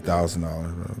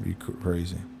 $5,000, bro. It'd be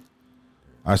crazy.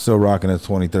 I still rocking a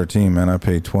 2013, man. I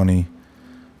paid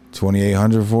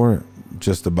 $2,800 for it,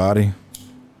 just the body.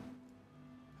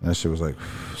 That shit was like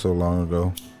so long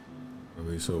ago. I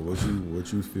mean, so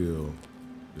what you feel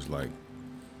is like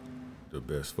the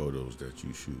best photos that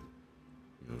you shoot? You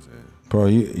know what I'm saying? Bro,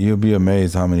 you'll be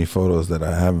amazed how many photos that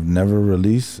I have never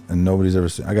released and nobody's ever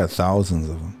seen. I got thousands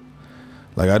of them.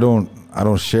 Like, I don't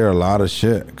share a lot of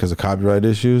shit because of copyright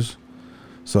issues.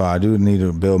 So I do need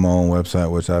to build my own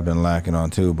website, which I've been lacking on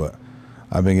too, but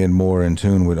I've been getting more in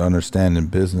tune with understanding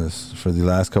business for the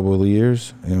last couple of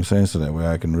years. You know what I'm saying? So that way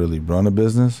I can really run a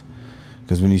business.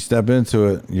 Because when you step into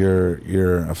it,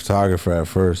 you're a photographer at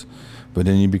first, but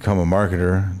then you become a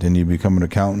marketer, then you become an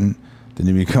accountant, then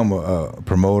you become a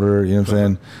promoter, you know what I'm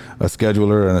saying? A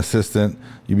scheduler, an assistant.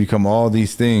 You become all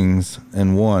these things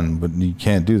in one, but you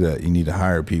can't do that. You need to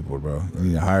hire people, bro. You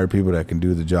need to hire people that can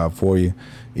do the job for you,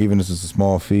 even if it's a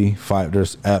small fee.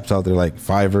 There's apps out there like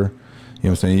Fiverr, you know what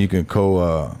I'm saying? You can you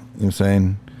know what I'm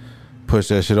saying? Push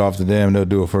that shit off to them. They'll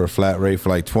do it for a flat rate for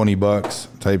like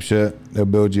 $20 type shit. They'll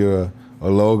build you a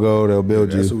logo. They'll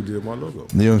build That's you. who did my logo.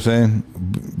 You know what I'm saying?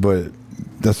 But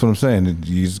that's what I'm saying.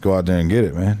 You just go out there and get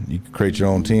it, man. You can create your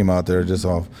own team out there just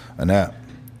off an app.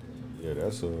 Yeah,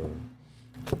 that's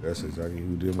exactly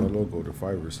who did my logo, the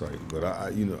Fiverr site. But I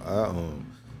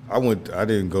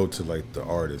didn't go to like the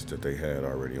artists that they had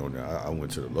already on there. I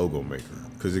went to the logo maker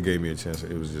because it gave me a chance.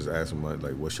 It was just asking my,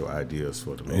 like, what's your ideas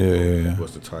for the logo? Yeah.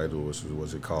 What's the title? What's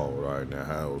it called? All right,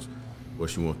 now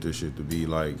what you want this shit to be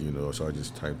like? You know, so I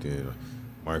just typed in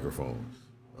microphone.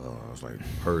 I was like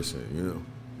person, you know,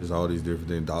 just all these different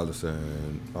things, dollar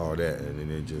sign, all that, and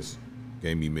then it just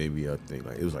gave me maybe I think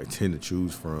like it was like 10 to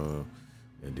choose from,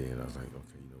 and then I was like,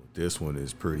 okay, you know, this one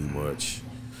is pretty much.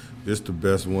 This the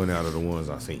best one out of the ones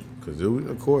I seen. Because,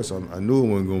 of course, I knew it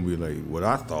wasn't going to be like what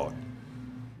I thought.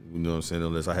 You know what I'm saying?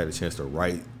 Unless I had a chance to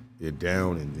write it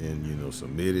down and then, you know,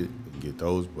 submit it and get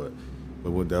those. But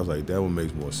when that was like, that one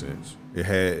makes more sense. It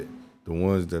had the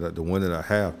one that I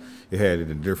have, it had it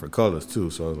in different colors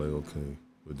too. So I was like, okay.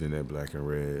 But then that black and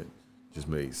red just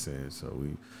made sense. So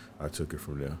I took it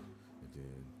from there.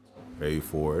 Paid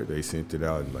for it. They sent it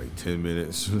out in like 10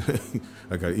 minutes.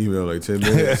 I got an email like 10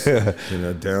 minutes, and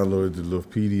I downloaded the little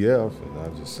PDF, and I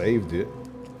just saved it.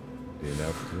 Then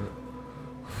after that,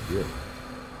 yeah,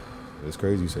 it's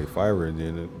crazy you say Fiverr, and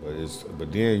then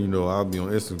but then you know I'll be on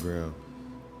Instagram,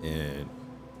 and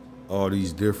all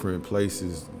these different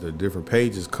places, the different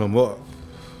pages come up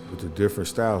with the different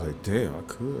styles. Like, damn, I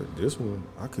could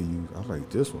use. I like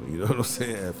this one. You know what I'm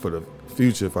saying? For the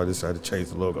future, if I decide to change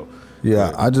the logo.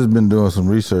 Yeah, I just been doing some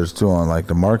research too on like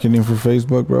the marketing for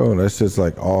Facebook, bro. That's just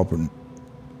like all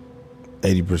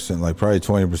 80%, like probably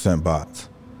 20% bots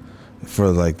for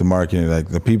like the marketing. Like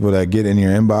the people that get in your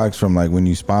inbox from like when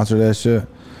you sponsor that shit,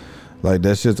 like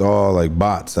that shit's all like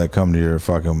bots that come to your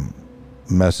fucking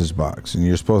message box, and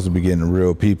you're supposed to be getting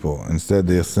real people. Instead,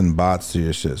 they'll send bots to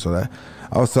your shit. So that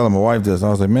I was telling my wife this. I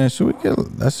was like, man,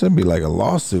 that should be like a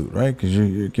lawsuit, right? Because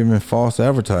you're giving false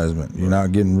advertisement. You're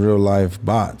not getting real life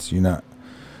bots. You're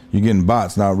getting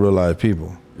bots, not real life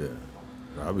people. Yeah,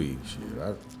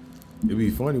 it'd be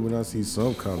funny when I see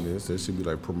some comments that should be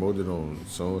like promoted on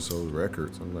so and so's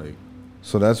records. I'm like,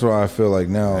 so that's why I feel like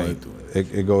now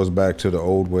it goes back to the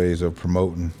old ways of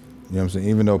promoting. You know what I'm saying?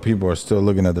 Even though people are still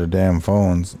looking at their damn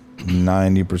phones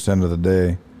 90% of the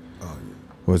day.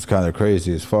 What's kind of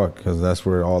crazy as fuck, because that's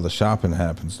where all the shopping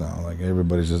happens now. Like,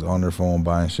 everybody's just on their phone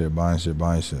buying shit.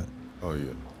 Oh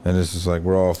yeah. And it's just like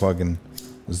we're all fucking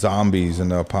zombies in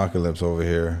the apocalypse over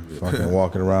here, fucking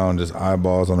walking around just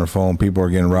eyeballs on their phone. People are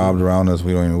getting robbed around us.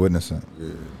 We don't even witness it.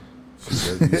 Yeah.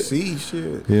 Shit, you see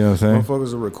shit. You know what I'm saying?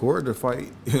 Motherfuckers will record the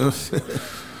fight. You know what I'm saying?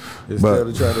 Instead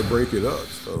of trying to break it up.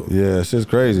 So yeah, it's just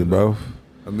crazy, bro.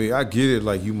 I mean, I get it.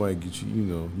 Like, you might get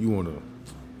you want to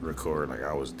record like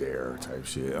I was there type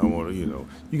shit. I want to,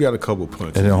 you got a couple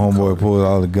punches. And then homeboy pulls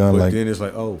out the gun, but like, then it's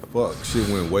like, oh fuck, shit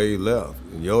went way left,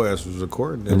 and your ass was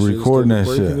recording that and shit, recording that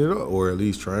breaking shit, it up, or at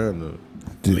least trying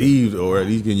to leave, or at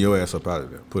least getting your ass up out of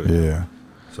there. Put it. yeah. There.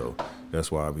 So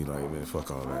that's why I be like, man,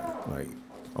 fuck all that. Like,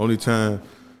 only time.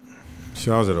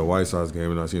 I was at a White Sox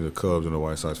game and I seen the Cubs and the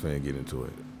White Sox fan get into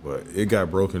it, but it got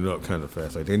broken up kind of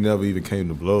fast. Like, they never even came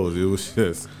to blows. It was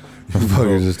just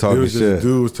Motherfuckers just talking it was shit. Just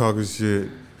dudes talking shit.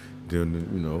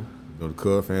 Then the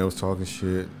Cub fan was talking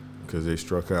shit because they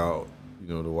struck out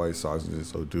the White Sox, and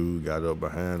so dude got up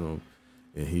behind him,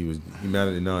 and he mad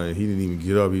at it now, and he didn't even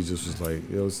get up. He just was like,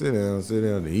 yo, sit down.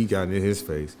 And he got in his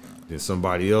face. Then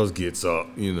somebody else gets up.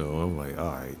 I'm like,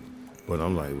 all right, but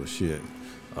I'm like, well, shit.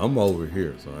 I'm over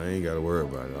here, so I ain't got to worry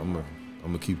about it. I'm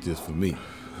gonna keep this for me,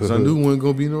 because I knew it wasn't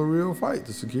gonna be no real fight.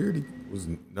 The security was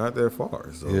not that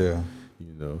far, so Yeah.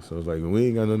 So it's like, we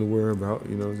ain't got nothing to worry about.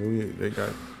 They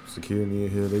got security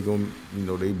in here. They gonna,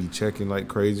 they be checking like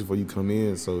crazy before you come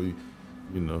in. So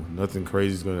nothing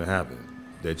crazy is gonna happen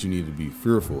that you need to be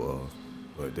fearful of.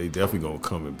 But they definitely gonna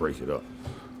come and break it up.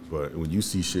 But when you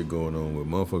see shit going on where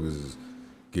motherfuckers is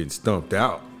getting stumped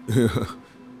out.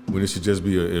 When it should just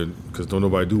be because don't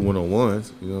nobody do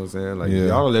one-on-ones, you know what I'm saying? Like,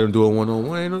 y'all let them do a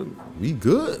one-on-one, we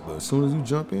good. But as soon as you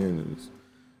jump in,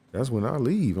 that's when I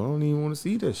leave. I don't even want to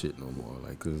see that shit no more.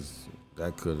 Like, because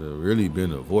that could have really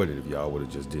been avoided if y'all would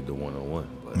have just did the one-on-one.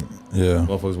 But Yeah.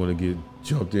 motherfuckers want to get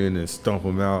jumped in and stump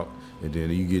them out, and then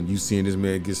you seeing this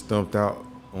man get stumped out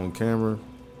on camera.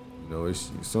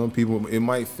 It's some people, it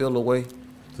might feel away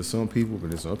to some people, but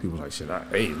then some people like, shit,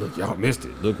 hey, look, y'all missed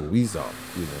it. Look what we saw,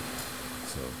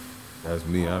 So that's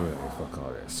me. I mean, fuck all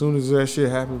that. As soon as that shit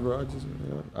happened, bro, I just,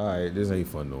 all right, this ain't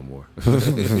fun no more.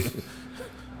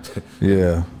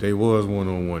 Yeah. They was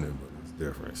one-on-one, but it's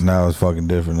different. So. Now it's fucking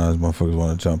different. Now these motherfuckers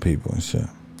want to jump people and shit.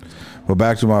 But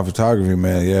back to my photography,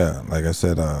 man. Yeah, like I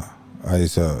said, I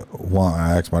used to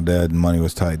I asked my dad, and money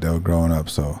was tight though growing up,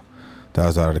 so that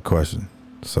was out of the question.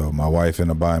 So my wife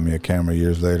ended up buying me a camera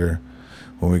years later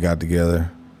when we got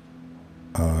together.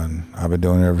 And I've been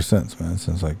doing it ever since, man.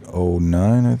 Since like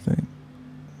 2009, I think.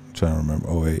 I'm trying to remember,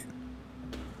 2008.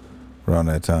 Around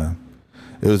that time.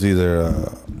 It was either,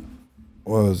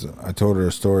 I told her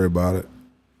a story about it,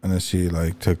 and then she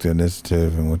like took the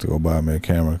initiative and went to go buy me a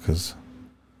camera, because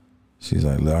she's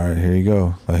like, all right, here you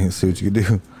go. Like, let's see what you can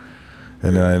do.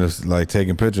 And then I ended up like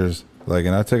taking pictures. Like,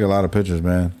 and I take a lot of pictures,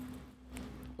 man.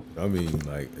 I mean,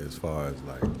 like, as far as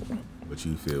like what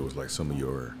you feel was like some of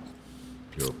your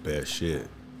best shit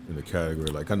in the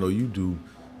category. Like, I know you do.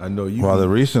 I know you. Well,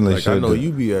 recently, like, I know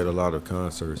you be at a lot of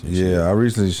concerts. And shit. I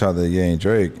recently shot the Ye and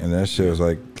Drake, and that shit was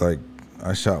like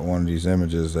I shot one of these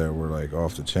images that were like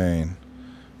off the chain.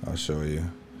 I'll show you,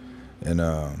 and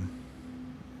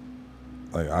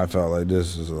like I felt like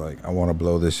this is like, I want to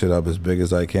blow this shit up as big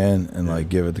as I can and like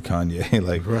give it to Kanye.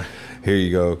 Like, right. Here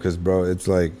you go, because bro, it's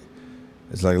like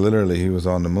literally he was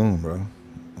on the moon, bro.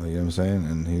 Like, you know what I'm saying?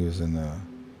 And he was in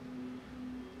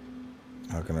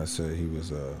how can I say, he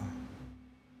was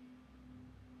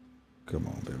come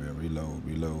on, baby,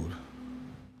 reload.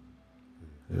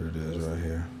 Here it is, right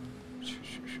here.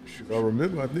 I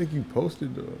remember, I think you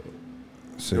posted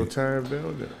your time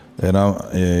down there. And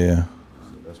yeah. So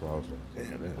that's why I was like,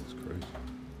 damn, that's crazy.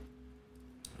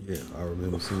 Yeah, I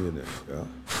remember seeing that.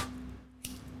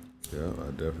 Yeah,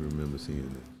 I definitely remember seeing it.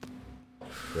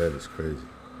 That is crazy.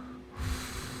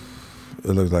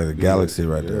 It looks like a galaxy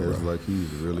right there, bro. It's like he's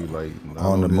really like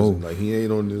on the move. Like, he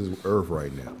ain't on this earth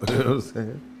right now. You know what I'm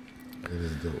saying? It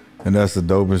is dope. And that's the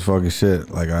dopest fucking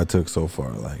shit like I took so far.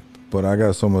 Like, but I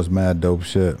got so much mad dope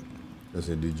shit. I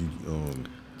said, did you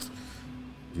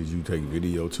take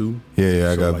video too?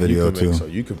 Yeah, I got like, video too. So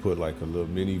you can put like a little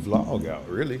mini vlog out,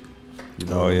 really. You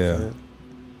know oh yeah,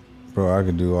 bro, I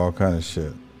can do all kind of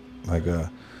shit. Like,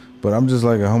 but I'm just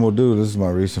like a humble dude. This is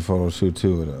my recent photo shoot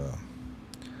too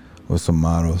with some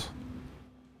models.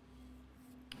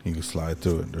 You can slide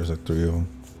through it. There's like 3 of them.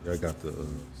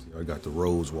 I got the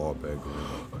rose wall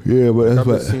background. Yeah, but I've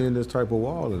been seeing this type of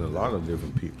wall in a lot of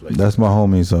different people. That's my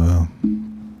homie's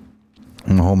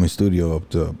studio up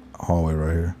the hallway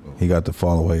right here. Oh. He got the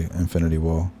fall away infinity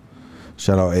wall.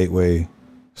 Shout out 8-Way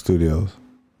Studios.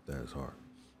 That's hard.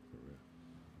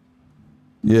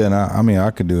 Yeah, and I mean, I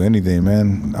could do anything,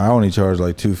 man. I only charge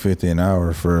like $250 an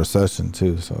hour for a session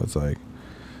too, so it's like,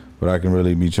 but I can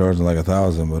really be charging like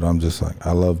 $1,000. But I'm just like,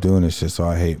 I love doing this shit, so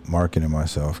I hate marketing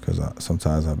myself because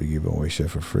sometimes I'll be giving away shit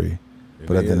for free.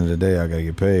 But at the end of the day, I gotta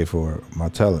get paid for my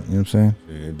talent. You know what I'm saying?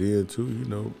 And then too, you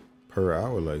know, per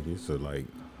hour, like you said, like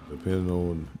depending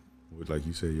on, like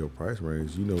you said, your price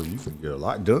range, you know, you can get a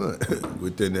lot done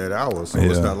within that hour. So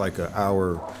it's not like an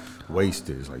hour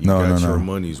wasted. It's like you got your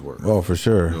money's worth. Oh, for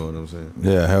sure. You know what I'm saying?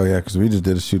 Yeah, hell yeah. Because we just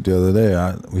did a shoot the other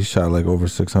day. We shot like over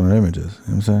 600 images. You know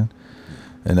what I'm saying?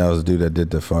 And that was a dude that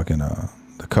did the fucking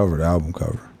the cover, the album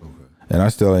cover. Okay. And I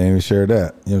still ain't even shared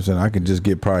that. You know what I'm saying? I could just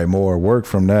get probably more work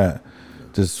from that.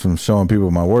 Just from showing people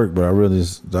my work, but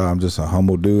I'm just a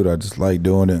humble dude. I just like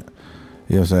doing it.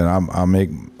 You know what I'm saying? I make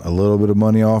a little bit of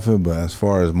money off it, but as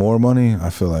far as more money, I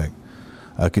feel like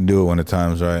I can do it when the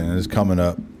time's right, and it's coming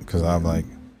up because I'm like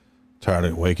tired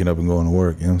of waking up and going to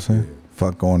work. You know what I'm saying? Yeah.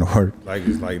 Fuck going to work. Like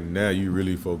it's like now you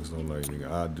really focus on like, nigga,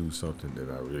 I do something that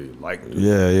I really like to do.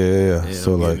 Yeah. And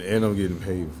so I'm getting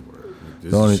paid for it.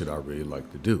 This is shit I really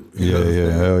like to do. Yeah,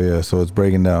 hell yeah. So it's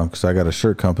breaking down because I got a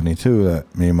shirt company too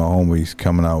that me and my homies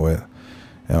coming out with.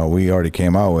 We already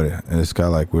came out with it, and it's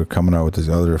got like we're coming out with these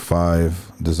other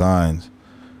 5 designs,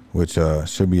 which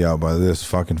should be out by this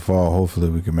fucking fall. Hopefully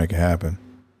we can make it happen.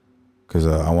 Because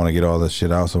I want to get all this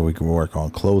shit out so we can work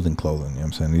on clothing. You know what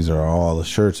I'm saying? These are all the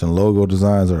shirts and logo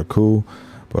designs that are cool,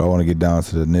 but I want to get down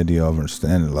to the nitty of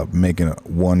understanding, like making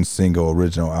one single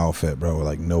original outfit, bro,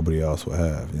 like nobody else will have. You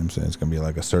know what I'm saying? It's going to be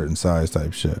like a certain size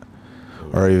type shit.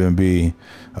 Or even be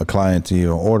a client to even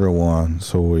order one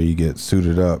so where you get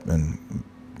suited up and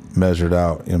measured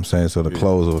out, you know what I'm saying? So the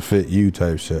clothes will fit you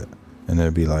type shit. And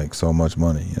it'd be like so much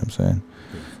money, you know what I'm saying?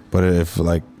 But if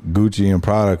like Gucci and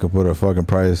Prada could put a fucking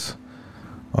price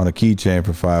on a keychain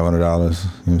for $500, you know what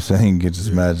I'm saying? You can just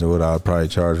imagine what I'd probably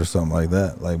charge or something like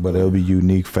that. Like, but it'll be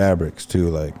unique fabrics too,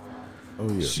 like, you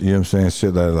know what I'm saying?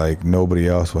 Shit that like nobody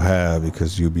else will have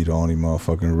because you'll be the only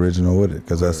motherfucking original with it.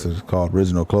 Because that's called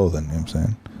original clothing, you know what I'm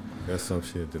saying? That's some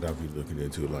shit that I'll be looking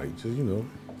into, like, just, you know,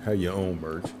 have your own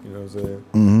merch, you know what I'm saying?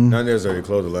 Mm-hmm. Not necessarily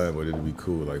clothing line, but it'd be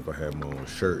cool, like, if I had my own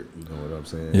shirt, you know what I'm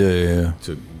saying? Yeah.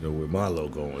 To, you know, with my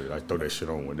logo on it, I throw that shit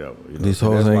on whatever. You know? These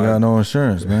hoes ain't got no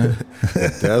insurance, man.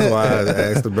 That's why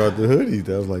I asked about the hoodies.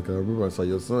 That was like, I remember I saw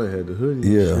your son had the hoodie.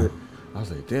 Yeah. And shit. I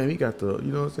was like, damn, he got the,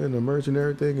 you know what I'm saying, the merch and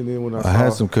everything. And then when I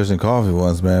had some Kush and Coffee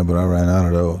once, man, but I ran out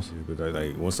of those. Yeah, but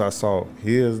like once I saw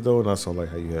his though, and I saw like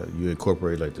how you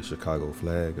incorporate like the Chicago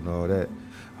flag and all that,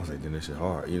 I was like, then that shit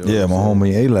hard, you know? Yeah, my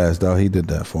homie A-Last, dog, he did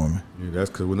that for me. Yeah, that's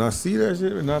because when I see that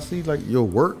shit and I see like your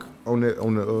work on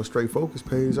the Straight Focus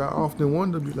page, I often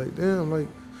wonder, be like, damn, like,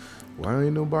 why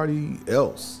ain't nobody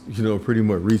else, you know, pretty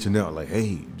much reaching out like,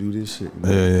 hey, do this shit. You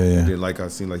know? Yeah. And then like I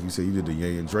seen, like you said, you did the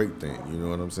Ye and Drake thing. You know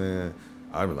what I'm saying?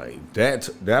 I was like, that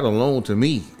alone to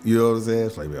me, you know what I'm saying?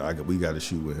 It's like, man, we got to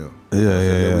shoot with him.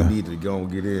 Yeah. We need to go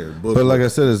and get in. But like I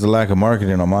said, it's the lack of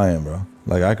marketing on my end, bro.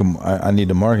 Like I need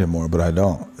to market more, but I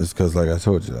don't. It's because, like I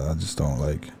told you, I just don't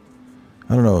like.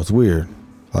 I don't know. It's weird.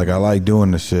 Like I like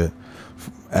doing the shit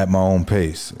at my own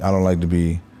pace. I don't like to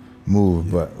be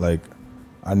moved, but like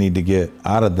I need to get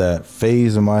out of that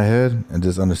phase in my head and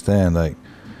just understand, like,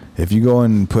 if you go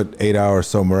and put 8 hours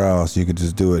somewhere else, you could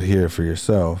just do it here for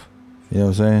yourself. You know what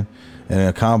I'm saying? And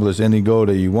accomplish any goal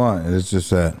that you want. And it's just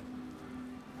that,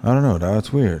 I don't know, dog,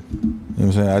 it's weird. You know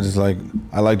what I'm saying?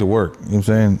 I like to work. You know what I'm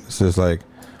saying? It's just like,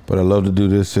 but I love to do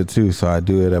this shit too, so I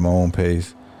do it at my own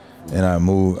pace. And I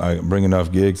bring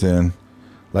enough gigs in.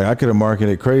 Like, I could have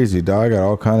marketed crazy, dog. I got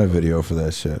all kind of video for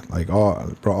that shit. Like,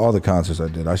 all the concerts I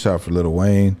did. I shot for Lil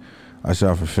Wayne. I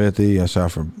shot for 50. I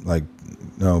shot for, like,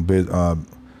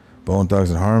 Bone Thugs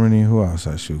and Harmony. Who else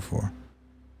I shoot for?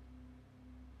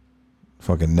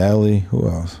 Fucking Nelly. Who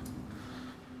else?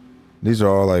 These are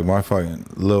all like my fucking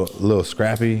little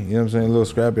Scrappy. You know what I'm saying? Little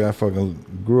Scrappy. I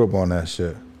fucking grew up on that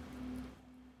shit.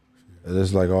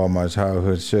 It's like all my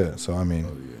childhood shit. So I mean,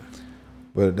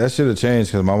 but that should have changed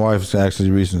because my wife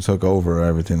actually recently took over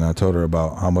everything. I told her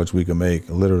about how much we could make,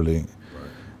 literally,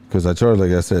 because I charge,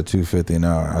 like I said, $250 an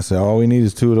hour. I said all we need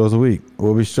is 2 of those a week.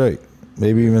 We'll be straight.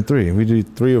 Maybe even 3. We do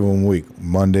 3 of them a week.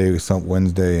 Monday,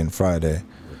 Wednesday, and Friday.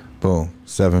 Boom,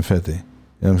 $750.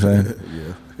 You know what I'm saying?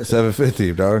 Yeah.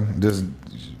 $750, dog. Just,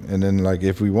 and then like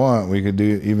if we want, we could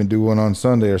do one on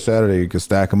Sunday or Saturday. You could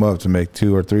stack them up to make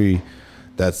 2 or 3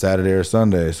 that Saturday or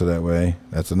Sunday. So that way,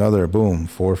 that's another boom.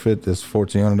 $450. That's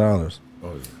 $1,400.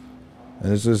 Oh yeah.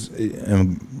 And it's just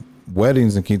in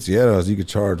weddings and quinceañeras, you could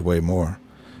charge way more.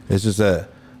 It's just that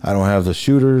I don't have the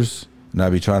shooters and I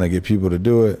be trying to get people to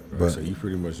do it. Right, but so you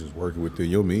pretty much just working within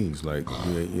your means. Like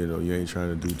you ain't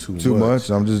trying to do too much.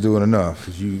 I'm just doing enough.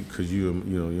 Cause you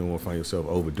don't want to find yourself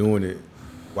overdoing it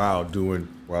while doing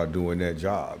that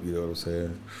job. You know what I'm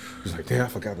saying? It's like, damn, I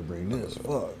forgot to bring this.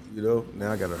 Fuck,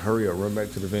 now I gotta hurry up, run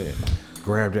back to the van,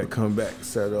 grab that, come back,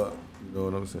 set up. You know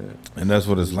what I'm saying? And that's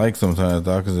what it's like sometimes,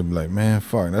 dog. Cause it be like, man,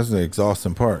 fuck, that's the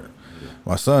exhausting part.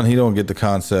 My son, he don't get the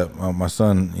concept. My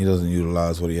son, he doesn't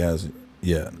utilize what he has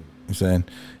yet. I'm saying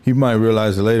he might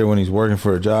realize it later when he's working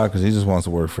for a job because he just wants to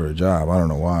work for a job. I don't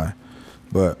know why,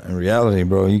 but in reality,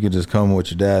 bro, you could just come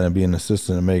with your dad and be an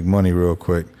assistant and make money real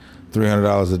quick,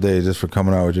 $300 a day just for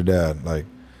coming out with your dad. Like,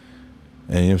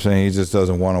 and you know what I'm saying? He just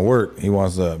doesn't want to work. He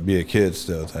wants to be a kid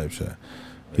still, type shit.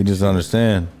 He just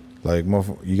understand, like,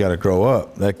 you got to grow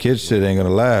up. That kid shit ain't gonna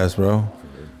last, bro.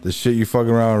 The shit you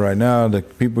fucking around with right now, the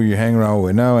people you hang around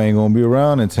with now ain't gonna be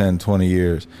around in 10, 20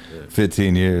 years,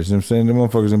 15 years. You know what I'm saying? The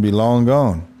motherfuckers gonna be long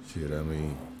gone. Shit, I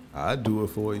mean, I'd do it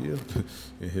for a year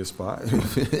in his spot. And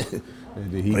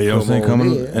then he you know what I'm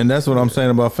saying? And that's what I'm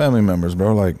saying about family members,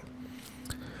 bro. Like,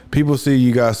 people see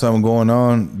you got something going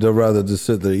on, they'll rather just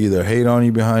sit there, either hate on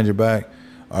you behind your back,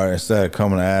 or instead of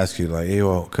coming to ask you, like, hey,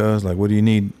 well, cuz, like, what do you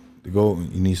need to go?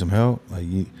 You need some help? Like,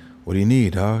 what do you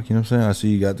need, dog? You know what I'm saying? I see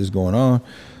you got this going on.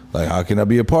 Like, how can I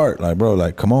be a part? Like, bro,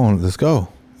 like, come on, let's go. You know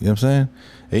what I'm saying?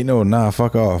 Ain't no, nah,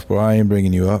 fuck off, bro. I ain't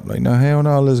bringing you up. Like, nah, hell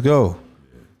no, let's go.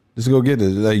 Let's go get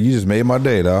this. Like, you just made my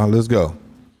day, dog. Let's go.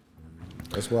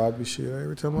 That's why I be shit.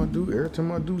 Every time I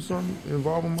do something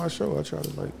involving my show, I try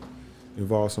to, like,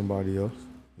 involve somebody else,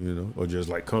 or just,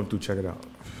 like, come through, check it out.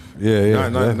 Yeah.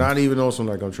 Not even on some,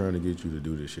 like, I'm trying to get you to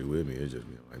do this shit with me. It's just,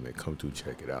 like, man, come through,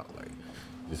 check it out. Like,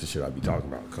 this is the shit I be talking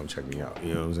about. Come check me out.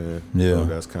 You know what I'm saying? Yeah. So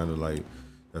that's kind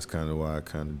of why I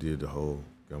kind of did the whole,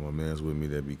 got my mans with me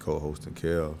that be co-hosting Kev.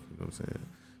 You know what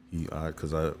I'm saying?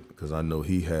 Cause I know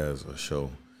he has a show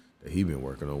that he been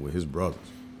working on with his brothers.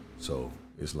 So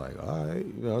it's like, all right.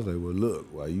 I was like, well, look,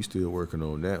 while you still working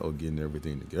on that or getting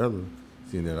everything together,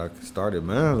 seeing that I started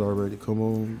mine already, come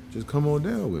on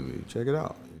down with me. Check it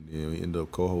out. And then we end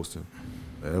up co-hosting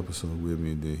an episode with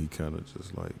me, and then he kind of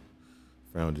just like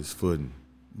found his footing.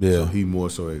 Yeah. So he more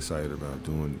so excited about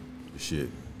doing the shit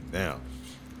now.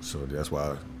 So that's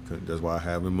why I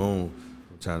have him on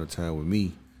from time to time with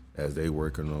me as they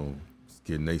working on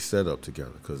getting they set up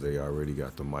together, because they already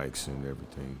got the mics and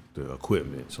everything, the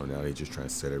equipment. So now they just trying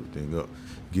to set everything up,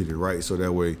 get it right, so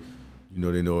that way,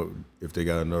 they know if they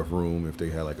got enough room, if they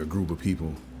had like a group of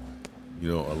people,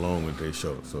 along with their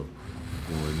show. So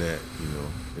doing that,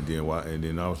 and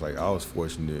then I was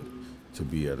fortunate to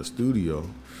be at a studio,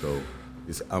 so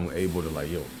I'm able to,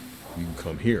 like, yo, you can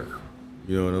come here.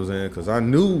 You know what I'm saying? Because I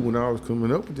knew when I was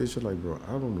coming up with this shit, like, bro,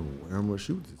 I don't know where I'm going to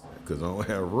shoot this at, because I don't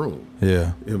have room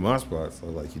in my spot. So I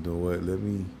was like, you know what,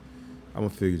 I'm going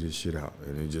to figure this shit out.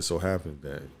 And it just so happened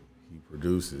that he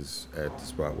produces at the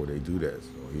spot where they do that. So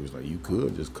he was like, you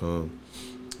could just come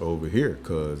over here,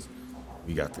 because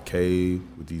we got the cave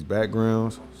with these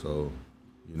backgrounds. So,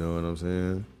 you know what I'm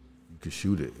saying? You could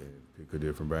shoot it and pick a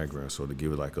different background, so to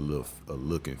give it like a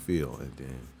look and feel, and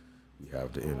then we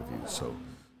have the interview. So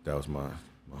that was my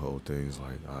whole thing, is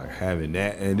like having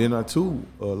that. And then a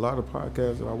lot of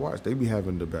podcasts that I watch, they be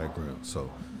having the background.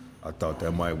 So I thought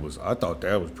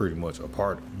that was pretty much a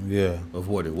part of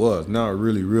what it was. Now I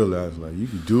really realized, like, you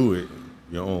can do it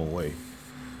your own way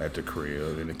at the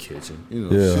crib, in the kitchen,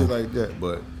 shit like that.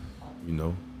 But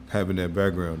having that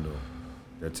background though,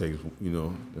 that takes,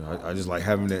 I just like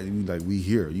having that, like, we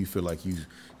here. You feel like you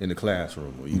in the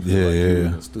classroom, or you feel like you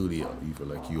in the studio. You feel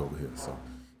like you over here. So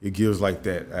it gives like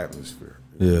that atmosphere.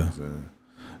 You know what I'm saying?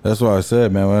 That's why I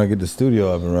said, man, when I get the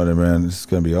studio up and running, man, it's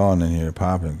going to be on in here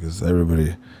popping, because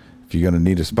everybody, if you're going to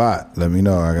need a spot, let me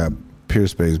know. I got Peer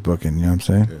Space booking, you know what I'm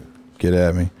saying? Yeah. Get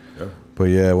at me. Yeah. But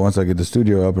yeah, once I get the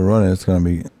studio up and running, it's going to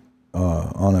be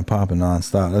on and popping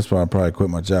nonstop. That's why I'll probably quit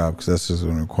my job, because that's just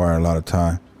going to require a lot of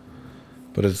time.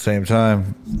 But at the same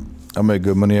time, I make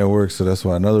good money at work, so that's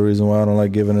why another reason why I don't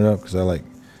like giving it up, because I like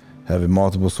having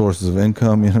multiple sources of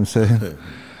income, you know what I'm saying?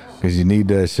 Because you need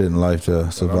that shit in life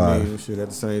to survive. I mean, shit, at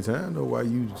the same time, though, while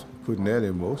you putting that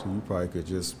in motion, you probably could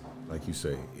just, like you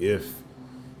say, if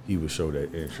he would show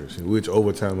that interest, which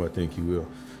over time I think he will,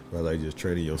 but like just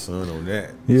training your son on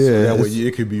that. Yeah. So that way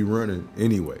it could be running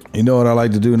anyway. You know what I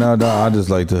like to do now, dog? I just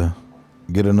like to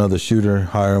get another shooter,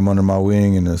 hire him under my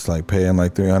wing, and just like pay him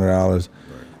like $300. Right.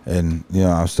 And,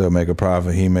 I'll still make a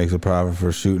profit. He makes a profit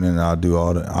for shooting, and I'll do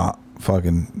I'll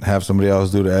fucking have somebody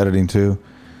else do the editing too.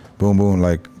 Boom, boom.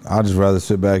 Like, I'd just rather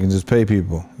sit back and just pay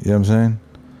people. You know what I'm saying?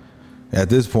 At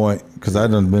this point, because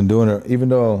I've been doing it, even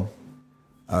though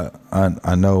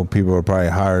I know people will probably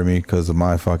hire me because of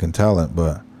my fucking talent,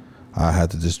 but I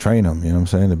had to just train them. You know what I'm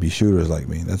saying? To be shooters like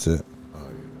me. That's it. Oh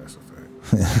yeah, that's a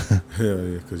fact.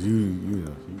 Yeah, because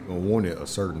you gonna want it a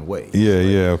certain way. Yeah, right?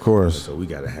 Yeah, of course. So we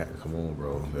gotta come on,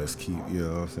 bro. Let's keep. You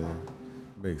know what I'm saying?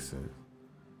 Makes sense.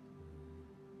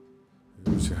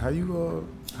 How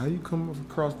you come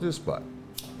across this spot?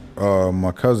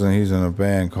 My cousin, he's in a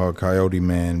band called Coyote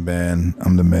Man Band.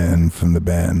 I'm the man from the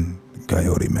band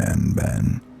Coyote Man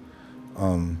Band.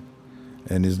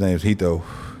 And his name's Hito.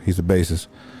 He's a bassist.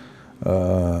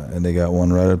 And they got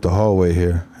one right up the hallway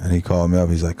here. And he called me up.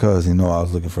 He's like, cuz, I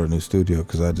was looking for a new studio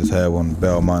because I just had one in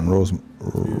Belmont and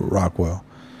Rockwell.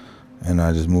 And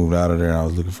I just moved out of there and I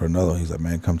was looking for another one. He's like,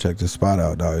 man, come check this spot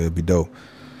out, dog. It'd be dope.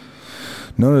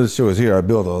 None of this shit was here. I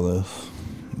built all this.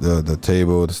 The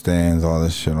table, the stands, all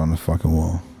this shit on the fucking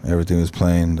wall. Everything was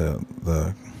plain.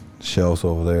 The shelves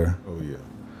over there. Oh, yeah.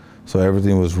 So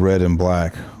everything was red and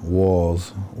black.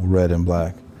 Walls, red and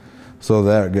black. So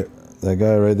that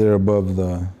guy right there above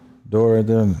the door right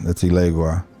there, that's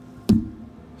Ilegua.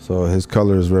 So his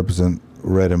colors represent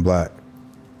red and black.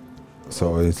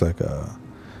 So it's like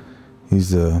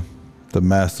he's the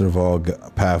master of all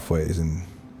pathways and, you know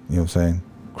what I'm saying,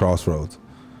 crossroads.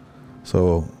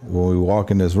 So when we walk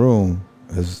in this room,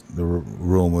 the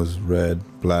room was red,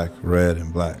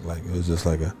 and black. Like it was just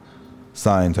like a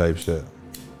sign type shit.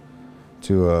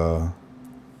 To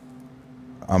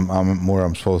I'm where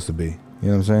I'm supposed to be. You know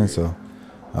what I'm saying? So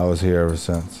I was here ever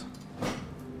since.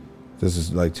 This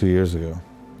is like 2 years ago.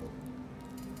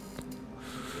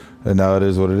 And now it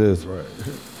is what it is. Right.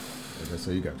 So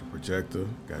you got the projector,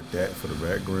 got that for the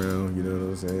background, you know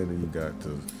what I'm saying? And you got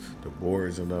the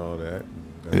boards and all that.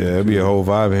 Yeah, it'd be a whole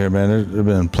vibe here, man. There's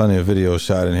been plenty of videos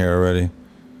shot in here already.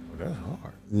 Well, that's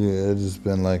hard. Yeah, it's just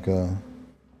been like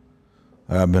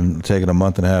I've been taking a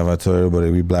month and a half. I told everybody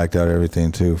we blacked out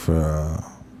everything too for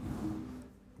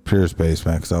Pure Space,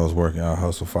 man, because I was working out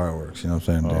Hustle Fireworks, you know what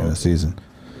I'm saying, during the season.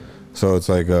 So it's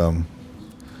like,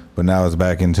 but now it's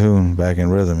back in tune, back in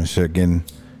rhythm and shit, getting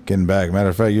back. Matter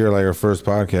of fact, you're like our first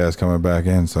podcast coming back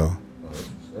in, so.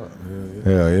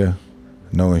 Hell yeah.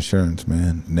 No insurance,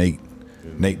 man. Nate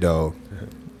Dogg.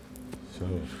 So,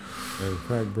 in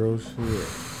fact, bro, shit.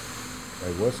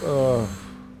 Like, what's for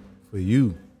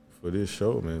you for this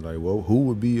show, man? Like, who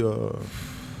would be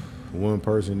one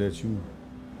person that you know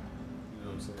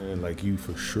what I'm saying? Like, you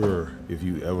for sure, if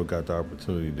you ever got the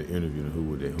opportunity to interview them, who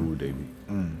would they be?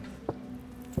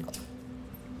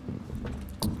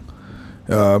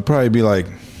 Probably be like,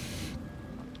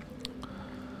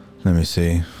 let me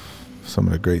see, some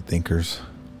of the great thinkers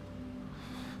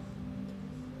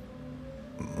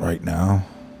right now.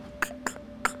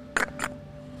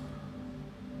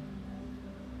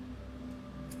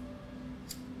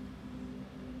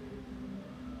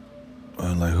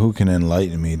 Like, who can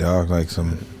enlighten me, dog? Like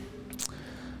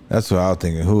that's what I was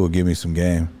thinking. Who will give me some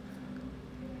game?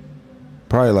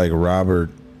 Probably like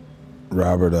Robert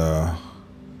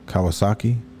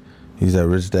Kawasaki. He's that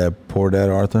Rich Dad Poor Dad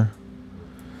author.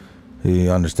 He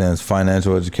understands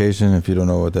financial education. If you don't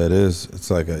know what that is,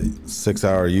 it's like a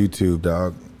 6-hour YouTube,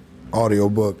 dog, audio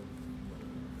book.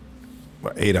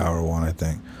 8-hour one, I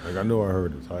think. Like, I know I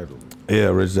heard the title. Yeah,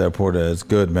 Rich Dad Poor Dad. It's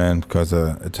good, man, because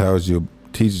it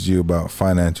teaches you about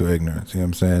financial ignorance. You know what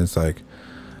I'm saying? It's like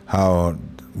how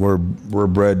we're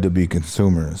bred to be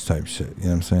consumers type shit. You know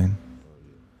what I'm saying?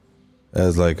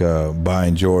 As like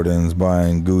buying Jordans,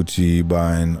 buying Gucci,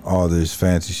 buying all this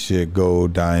fancy shit,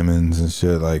 gold, diamonds and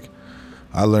shit. Like,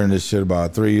 I learned this shit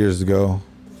about 3 years ago,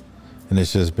 and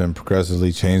it's just been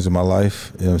progressively changing my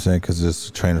life. You know what I'm saying? Because it's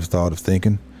a train of thought of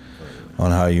thinking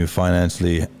on how you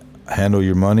financially handle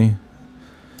your money.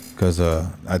 Because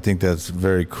I think that's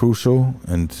very crucial,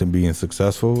 and to being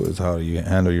successful is how you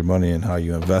handle your money and how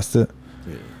you invest it.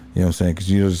 Yeah. You know what I'm saying? Because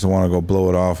you just want to go blow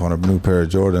it off on a new pair of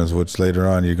Jordans, which later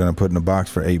on you're going to put in a box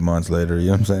for 8 months later. You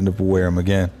know what I'm saying? To wear them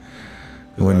again.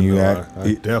 When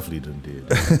I definitely done did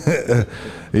that.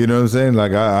 You know what I'm saying?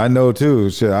 Like, I know too.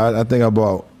 Shit, I think I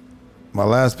bought my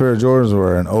last pair of Jordans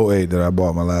were in 08 that I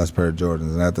bought my last pair of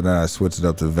Jordans. And after that, I switched it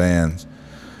up to Vans.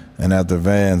 And after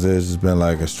Vans, it's just been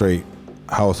like a straight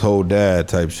household dad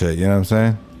type shit. You know what I'm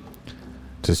saying?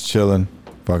 Just chilling.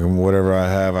 Fucking whatever I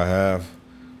have.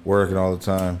 Working all the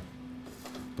time.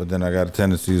 But then I got a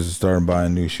tendency to start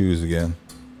buying new shoes again.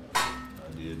 I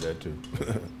did that too.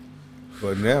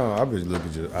 But now I've been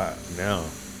looking now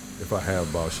if I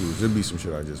have bought shoes, there'd be some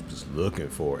shit I just looking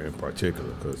for in particular,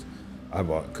 because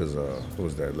what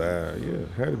was that it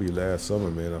had to be last summer,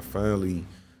 man. I finally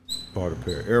bought a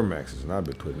pair of Air Maxes, and I've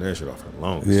been putting that shit off for the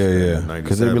longest. Yeah.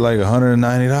 Because it'd be like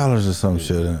 $190 or some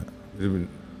shit in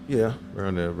it. Yeah,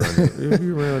 around there. It'll be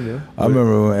around there. I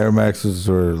remember when Air Maxes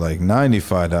were like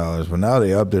 $95, but now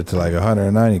they up there to like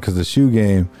 $190 because the shoe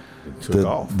game took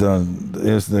off.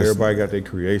 Everybody got their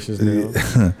creations now.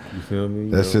 You feel me?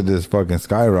 That shit just fucking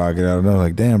skyrocketed out of nowhere.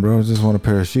 Like, damn, bro, I just want a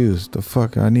pair of shoes. The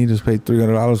fuck I need to pay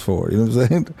 $300 for it. You know what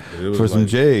I'm saying? For some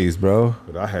J's, bro.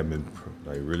 But I had been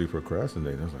like really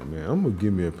procrastinating. I was like, man, I'm gonna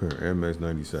give me a pair of Air Max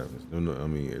 97s.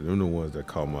 They're the ones that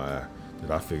caught my eye that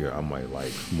I figured I might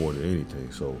like more than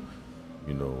anything. So,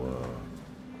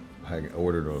 I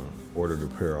ordered a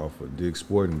pair off of Dick's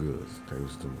Sporting Goods. They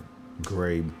was the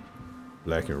gray,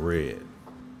 black and red.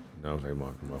 And that was like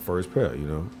my first pair,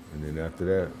 And then after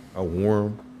that, I wore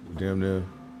them damn near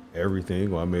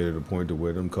everything. Well, I made it a point to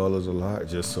wear them colors a lot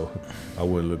just so I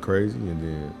wouldn't look crazy. And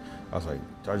then I was like,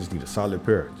 I just need a solid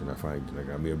pair. Then I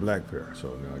got me a black pair. So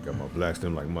now I got my blacks,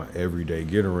 them like my everyday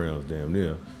get arounds damn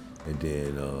near. And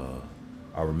then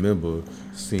I remember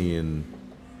seeing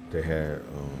they had,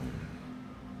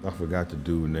 I forgot the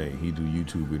dude's name. He do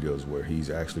YouTube videos where he's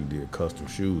actually did custom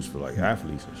shoes for like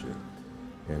athletes and shit.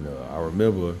 And I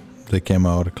remember they came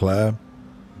out with a collab.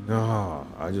 Nah,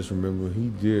 I just remember he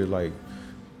did like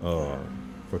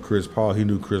for Chris Paul. He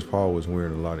knew Chris Paul was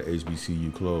wearing a lot of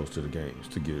HBCU clothes to the games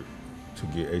to get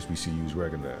HBCUs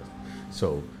recognized.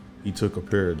 So he took a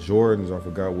pair of Jordans. I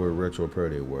forgot what retro pair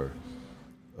they were.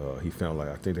 He found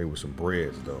I think they were some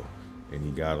Breads though, and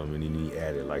he got them, and then he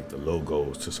added like the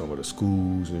logos to some of the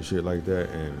schools and shit like that.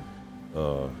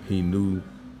 And he knew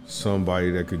somebody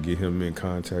that could get him in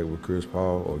contact with Chris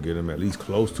Paul or get him at least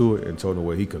close to it, and told him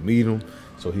where he could meet him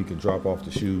so he could drop off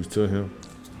the shoes to him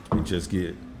and just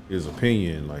get his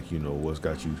opinion, what's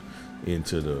got you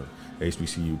into the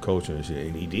HBCU culture and shit.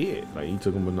 And he did. Like he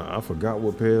took him, I forgot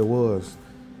what pair it was,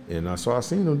 and I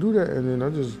seen him do that, and then I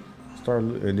just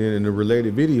started. And then in the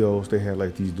related videos, they had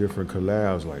like these different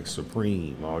collabs, like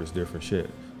Supreme, all this different shit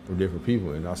from different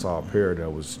people. And I saw a pair that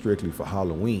was strictly for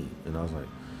Halloween, and I was like,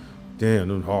 damn,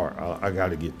 them hard. I got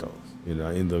to get those.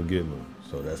 I ended up getting them.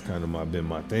 So that's kind of been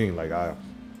my thing. Like I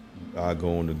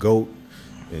go on the GOAT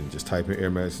and just type in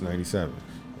Air Max 97,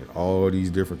 and all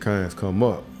these different kinds come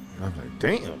up. And I'm like,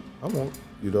 damn, I want,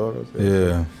 you know what I'm saying?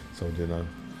 Yeah. So then I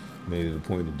made it a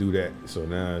point to do that. So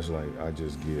now it's like I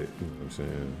just get, you know what I'm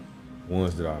saying,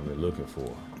 ones that I've been looking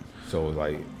for. So it's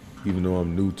like, even though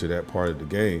I'm new to that part of the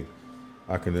game,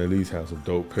 I can at least have some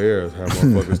dope pairs, have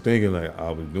motherfuckers thinking like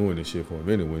I was doing this shit for a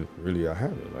minute when really I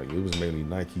haven't. Like it was mainly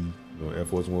Nike, Air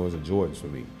Force Ones and Jordans for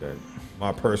me. That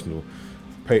my personal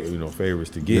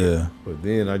favorites to get. Yeah. But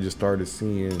then I just started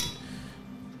seeing,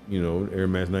 Air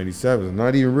Max 97s,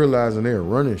 not even realizing they're a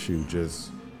running shoe.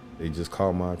 They just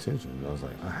caught my attention. And I was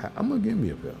like, I'm gonna give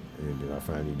me a pair, and then I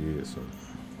finally did. So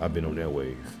I've been on that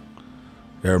wave.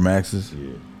 Air Maxes.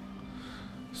 Yeah.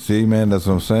 See, man, that's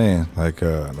what I'm saying. Like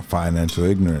the financial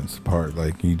ignorance part.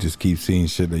 Like you just keep seeing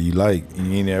shit that you like, and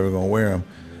you ain't ever gonna wear them.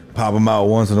 Pop them out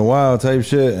once in a while, type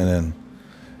shit, and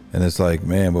it's like,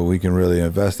 man, but we can really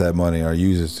invest that money or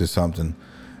use it to something.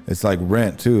 It's like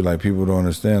rent too. Like people don't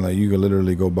understand. Like you could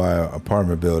literally go buy an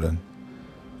apartment building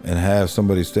and have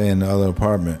somebody stay in the other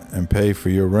apartment and pay for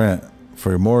your rent for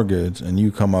your mortgage, and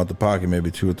you come out the pocket maybe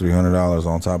 $200 or $300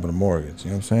 on top of the mortgage. You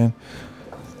know what I'm saying?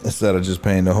 Instead of just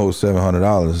paying the whole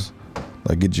 $700,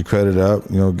 like get your credit up,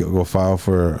 go file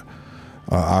for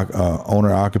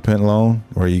owner occupant loan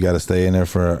where you got to stay in there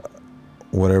for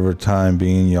whatever time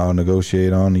being y'all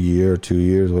negotiate on, a year or 2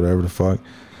 years, whatever the fuck.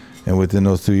 And within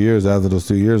those 2 years, after those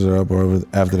 2 years are up, or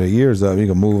after the year's up, you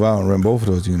can move out and rent both of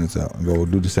those units out and go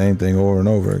do the same thing over and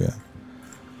over again.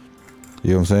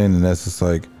 You know what I'm saying? And that's just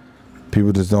like,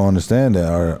 people just don't understand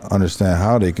that or understand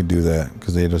how they can do that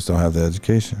because they just don't have the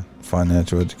education,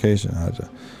 financial education, how to,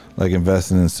 like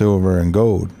investing in silver and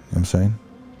gold. You know what I'm saying?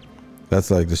 That's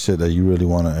like the shit that you really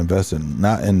want to invest in,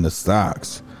 not in the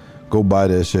stocks. Go buy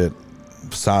that shit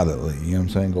solidly. You know what I'm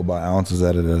saying? Go buy ounces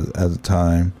at a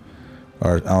time,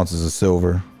 or ounces of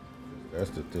silver. That's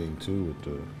the thing too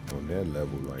on that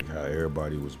level, like how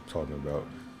everybody was talking about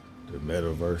the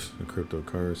metaverse and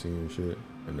cryptocurrency and shit.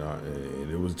 And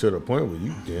it was to the point where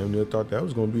you damn near thought that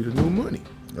was gonna be the new money.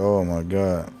 Oh my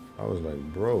God. I was like,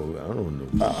 bro, I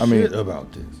don't know shit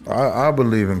about this. I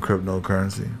believe in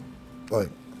cryptocurrency. Like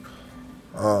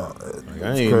I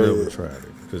ain't never tried it.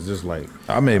 Cause it's like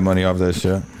I made money off that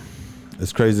shit.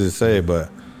 It's crazy to say,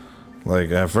 but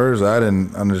like at first I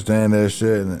didn't understand that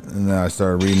shit, and then I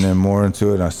started reading in more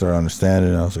into it, and I started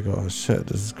understanding it, and I was like, oh shit,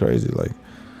 this is crazy. Like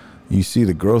you see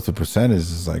the growth of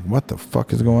percentages, it's like, what the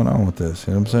fuck is going on with this?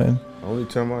 You know what I'm saying? The only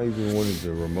time I even wanted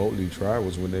to remotely try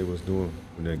was when they was doing,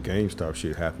 when that GameStop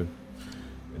shit happened.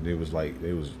 And it was like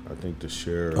I think the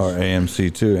shares Or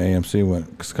AMC too. AMC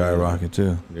went skyrocket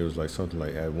too. It was like something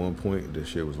like at one point the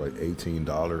shit was like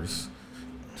 $18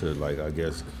 to like I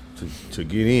guess to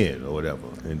get in or whatever,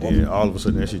 and then all of a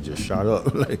sudden that shit just shot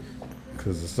up like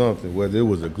because of something. Whether it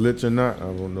was a glitch or not, I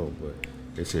don't know, but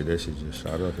they said that shit just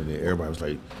shot up, and then everybody was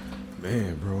like,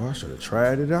 "Man, bro, I should have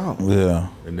tried it out." Yeah.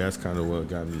 And that's kind of what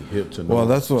got me hip to know. Well,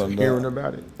 that's what hearing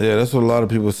about it. Yeah, that's what a lot of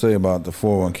people say about the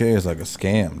 401k. It's like a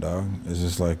scam, dog. It's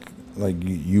just like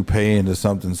you pay into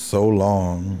something so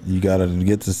long, you gotta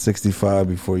get to 65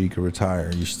 before you can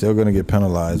retire. You're still gonna get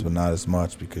penalized, but not as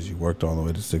much because you worked all the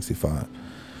way to 65.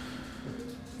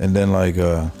 And then like, you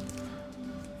know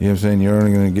what I'm saying? You're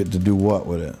only gonna get to do what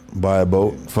with it? Buy a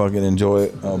boat, fucking enjoy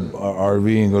it,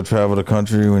 RV, and go travel the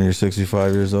country when you're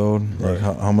 65 years old. Like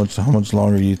how much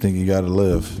longer do you think you gotta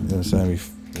live? You know what I'm saying?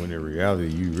 When in reality,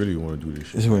 you really want to do this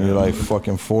shit. This is when you're like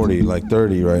fucking 40, like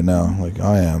 30 right now. Like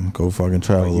I am. Go fucking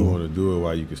travel. Like you want to do it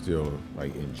while you can still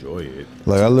like enjoy it.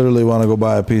 Like I literally want to go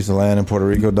buy a piece of land in Puerto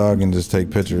Rico, dog, and just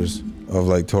take pictures of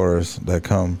like tourists that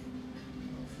come.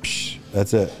 Psh,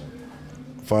 that's it.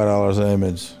 $5 an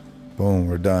image. Boom,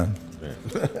 we're done.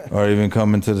 Or even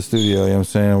come into the studio, you know what I'm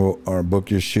saying? Or book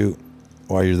your shoot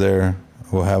while you're there.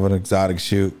 We'll have an exotic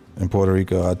shoot in Puerto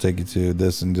Rico. I'll take you to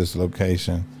this and this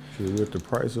location. With the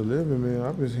price of living, man,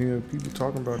 I've been hearing people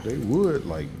talking about they would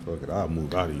like, fuck it, I'll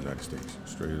move out of the United States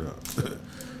straight up.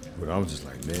 But I'm just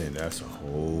like, man, that's a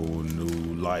whole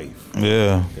new life.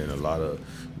 Yeah. And a lot of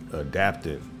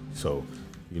adapting. So,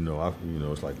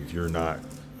 it's like if you're not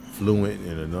fluent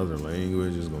in another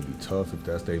language, it's gonna be tough if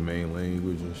that's their main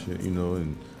language and shit,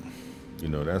 and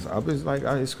that's I've been like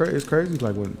it's crazy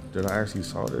like when that I actually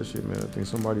saw that shit, man. I think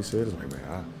somebody said it's like,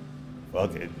 man,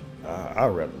 fuck it. I'd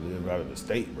rather live out of the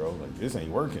state, bro. Like this ain't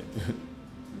working.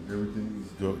 Everything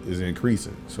is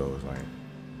increasing, so it's like,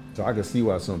 so I can see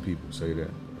why some people say that.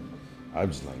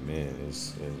 I'm just like, man, it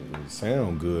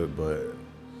sound good, but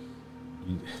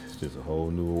it's just a whole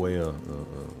new way of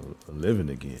living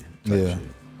again. Yeah. Shit.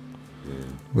 Yeah.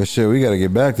 But shit, we got to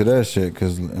get back to that shit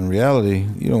because in reality,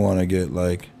 you don't want to get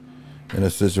like in a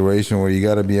situation where you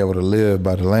got to be able to live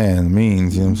by the land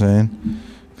means, you know what I'm saying?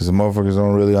 Because the motherfuckers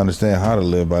don't really understand how to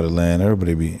live by the land.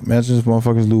 Everybody be, imagine if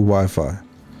motherfuckers lose Wi-Fi.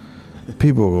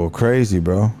 People go crazy,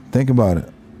 bro. Think about it.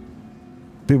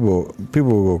 People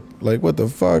will go like, what the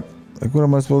fuck? Like, what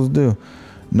am I supposed to do?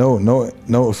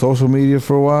 No social media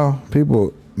for a while.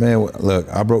 People, man, look,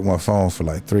 I broke my phone for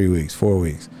like 3 weeks, 4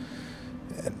 weeks.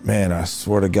 Man, I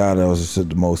swear to God, that was just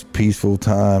the most peaceful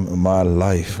time of my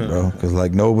life, bro. Because,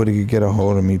 like, nobody could get a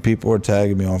hold of me. People were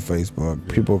tagging me on Facebook.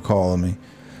 People were calling me.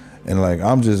 And, like,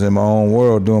 I'm just in my own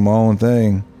world doing my own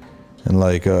thing. And,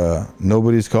 like,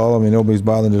 nobody's calling me. Nobody's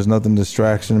bothering. There's nothing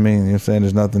distraction me. You know what I'm saying?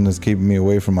 There's nothing that's keeping me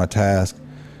away from my task.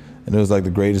 And it was, like,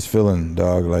 the greatest feeling,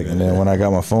 dog. Like, and then when I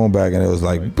got my phone back, and it was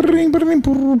like,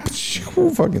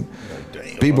 fucking...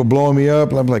 People blowing me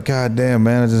up. I'm like, God damn,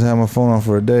 man, I just had my phone on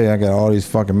for a day. I got all these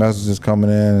fucking messages coming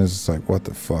in. It's just like, what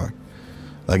the fuck?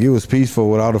 Like, it was peaceful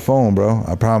without a phone, bro.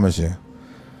 I promise you.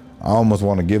 I almost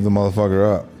want to give the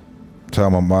motherfucker up. Tell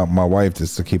my wife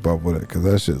just to keep up with it, because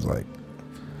that shit's like...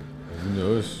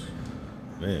 It's...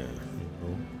 Man,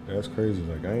 that's crazy.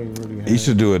 Like, I ain't really... You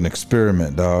should do an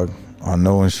experiment, dog, on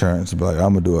no insurance. Be like,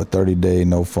 I'm going to do a 30-day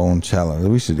no phone challenge.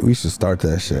 We should start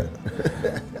that shit.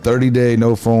 30-day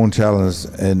no phone challenge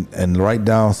and write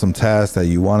down some tasks that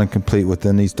you want to complete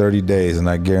within these 30 days, and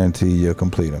I guarantee you'll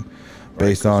complete them.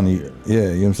 Based on you know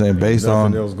what I'm saying? Based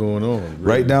on nothing else going on.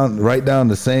 Really. Write down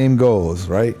the same goals,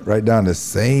 right? Write down the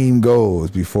same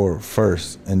goals before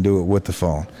first and do it with the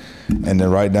phone. And then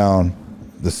write down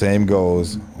the same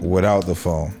goals without the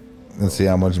phone and see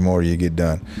how much more you get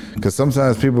done. Because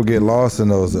sometimes people get lost in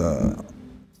those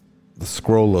the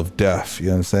scroll of death, you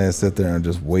know what I'm saying? Sit there and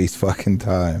just waste fucking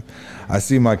time. I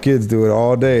see my kids do it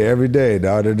all day, every day,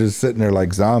 dog. They're just sitting there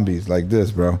like zombies, like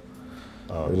this, bro.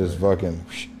 They're just fucking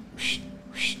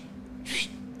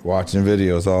watching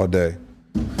videos all day.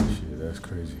 Shit, that's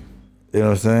crazy. You know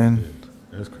what I'm saying?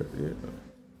 Yeah, that's crazy. Yeah,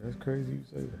 that's crazy you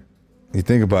say that. You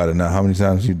think about it now, how many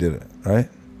times you did it, right?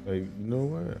 Like, you know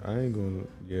what? I ain't gonna.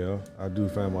 Yeah, I do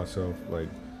find myself like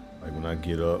when I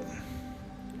get up.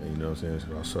 You know what I'm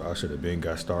saying? So I should have been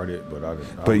got started, but I was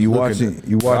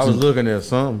looking at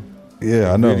some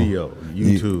I know video,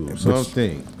 YouTube,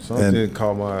 something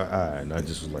caught my eye, and I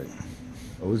just was like,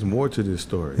 oh, there's more to this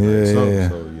story. Yeah. So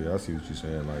yeah, I see what you're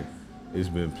saying. Like, it's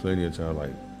been plenty of time.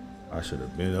 Like, I should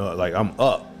have been up. Like, I'm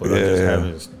up, but I just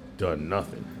haven't done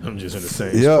nothing. I'm just in the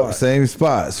same spot. Same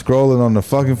spot, scrolling on the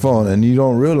fucking phone, and you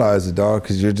don't realize it, dog,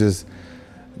 because you're just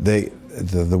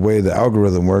the way the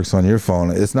algorithm works on your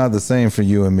phone, it's not the same for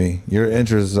you and me. Your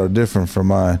interests are different from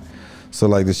mine. So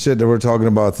like the shit that we're talking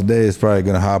about today is probably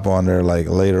gonna hop on there like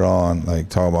later on, like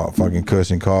talk about fucking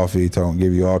Kush and coffee,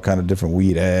 give you all kind of different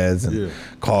weed ads and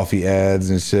coffee ads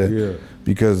and shit. Yeah.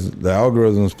 Because the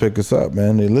algorithms pick us up,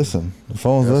 man. They listen. The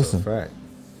phones That's listen. a fact.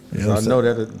 You know I know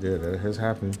that has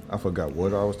happened. I forgot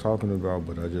what I was talking about,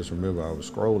 but I just remember I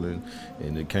was scrolling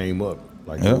and it came up.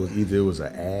 Like it was either it was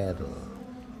an ad or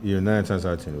 9 times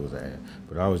out of 10 it was an ad.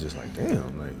 But I was just like,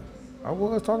 damn, like I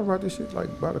was talking about this shit like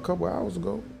about a couple hours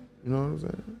ago. You know what I'm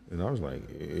saying? And I was like,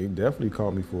 it definitely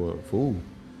caught me for a fool.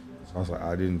 So I was like,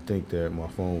 I didn't think that my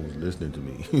phone was listening to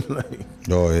me. Like,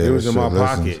 it was in my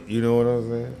pocket. You know what I'm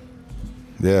saying?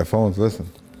 Yeah, phones listen.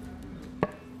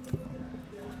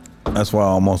 That's why I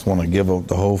almost want to give up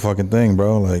the whole fucking thing,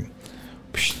 bro. Like,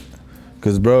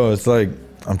 because, bro, it's like,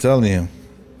 I'm telling you.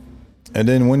 And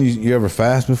then when you ever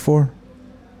fast before?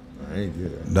 I ain't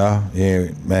did that. Nah,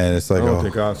 yeah, man, it's like I don't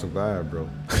think I'll survive, bro.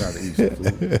 I gotta eat some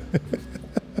food.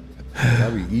 I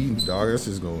be eating, dog. That's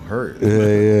just gonna hurt.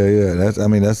 Yeah.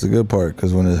 That's the good part,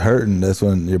 because when it's hurting, that's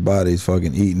when your body's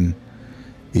fucking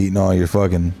eating all your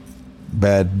fucking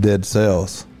bad dead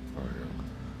cells.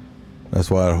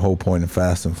 That's why the whole point of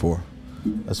fasting for.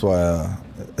 That's why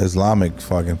Islamic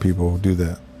fucking people do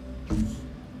that.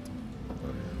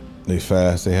 They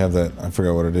fast. They have that. I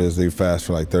forgot what it is. They fast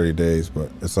for like 30 days, but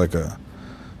it's like a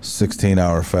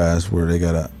 16-hour fast where they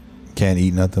can't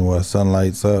eat nothing while the sun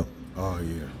lights up. Oh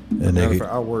yeah. And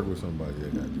I work with somebody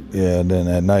that got to do that. Yeah, and then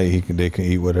at night they can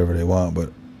eat whatever they want,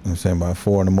 but I'm saying by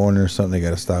 4 a.m. or something they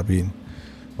gotta stop eating.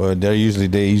 But they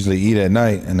usually eat at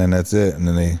night and then that's it, and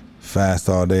then they fast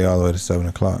all day all the way to 7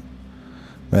 o'clock.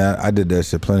 Man, I did that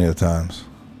shit plenty of times.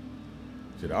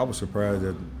 Shit, I was surprised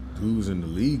that dudes in the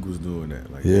league was doing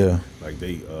that. Like, yeah.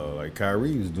 Like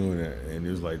Kyrie was doing that, and it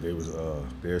was like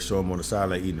they'll show him on the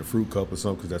sideline eating a fruit cup or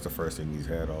something because that's the first thing he's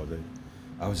had all day.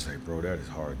 I was just like, bro, that is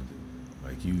hard to do.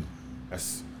 Like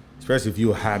that's especially if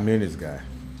you're a high minutes guy.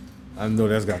 I know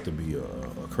that's got to be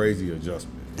a crazy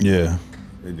adjustment. Yeah.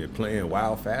 And they're playing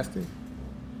while fasting.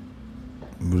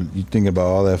 You think about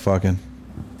all that fucking,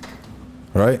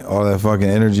 right? All that fucking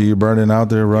energy you're burning out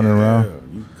there running around.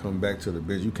 You come back to the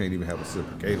bench, you can't even have a sip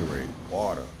of Gatorade,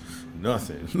 water,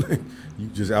 nothing. Like you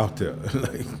just out there,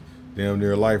 like damn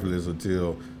near lifeless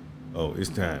until it's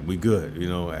time. We good,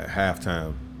 At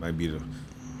halftime might be the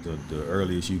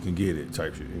earliest you can get it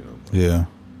type shit, Yeah.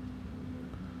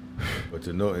 But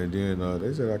to know, and then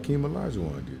they said Hakeem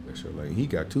Olajuwon did that shit. Like he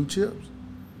got 2 chips,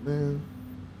 man.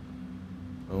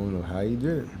 I don't know how he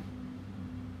did it.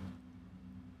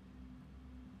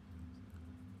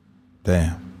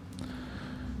 Damn.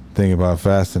 Thinking about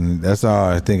fasting, that's how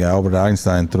I think Albert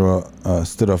Einstein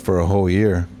stood up for a whole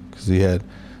year, because he had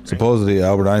supposedly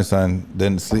Albert Einstein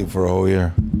didn't sleep for a whole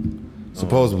year.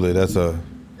 Supposedly, that's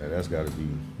got to be.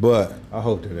 But I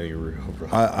hope that ain't real, bro.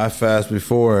 I fast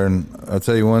before, and I'll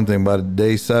tell you one thing: by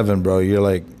day 7, bro, you're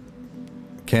like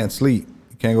can't sleep.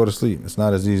 You can't go to sleep. It's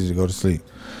not as easy to go to sleep.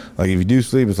 Like if you do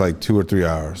sleep, it's like 2 or 3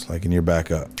 hours, like, and you're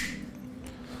back up.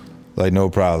 Like no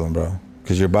problem, bro,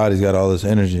 because your body's got all this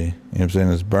energy. You know what I'm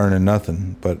saying? It's burning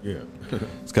nothing, but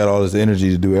it's got all this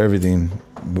energy to do everything,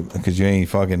 because you ain't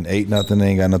fucking ate nothing,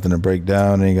 ain't got nothing to break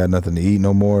down, ain't got nothing to eat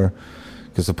no more.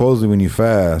 Because supposedly when you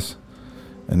fast,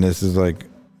 and this is like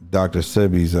Dr.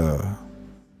 Sebi's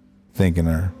thinking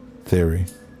or theory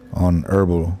on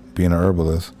being an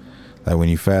herbalist, like when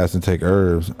you fast and take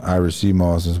herbs, Irish sea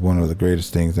moss is one of the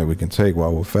greatest things that we can take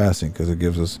while we're fasting, because it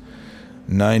gives us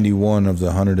 91 of the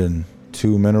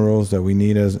 102 minerals that we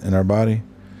need in our body.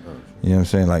 You know what I'm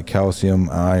saying? Like calcium,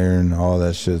 iron, all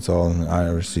that shit's all in the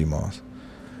Irish sea moss.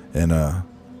 And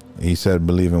he said,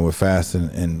 believing with fasting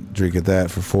and drinking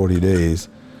that for 40 days,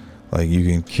 like you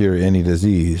can cure any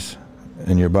disease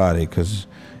in your body, because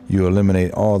you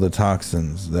eliminate all the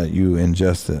toxins that you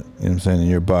ingested, you know what I'm saying, in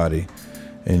your body,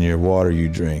 in your water you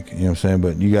drink, you know what I'm saying?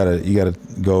 But you gotta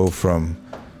go from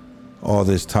all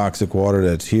this toxic water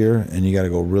that's here, and you gotta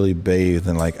go really bathe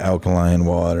in like alkaline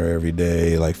water every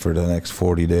day, like for the next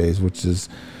 40 days, which is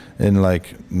in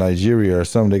like Nigeria or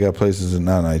something. They got places in,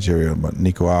 not Nigeria, but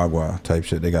Nicaragua type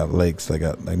shit. They got lakes, they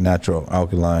got like natural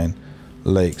alkaline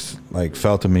lakes, like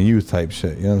Feltham and Youth type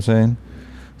shit, you know what I'm saying?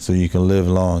 So you can live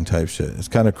long type shit. It's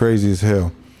kind of crazy as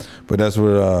hell. But that's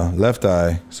where Left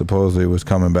Eye supposedly was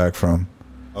coming back from.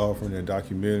 Oh, from that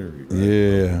documentary. Right?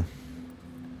 Yeah.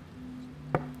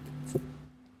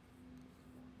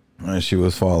 And she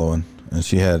was following, and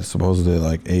she had supposedly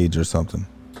like AIDS or something.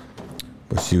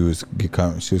 But she was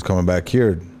coming back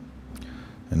cured.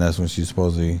 And that's when she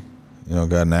supposedly, got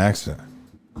in an accident.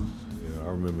 Yeah, I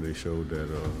remember they showed that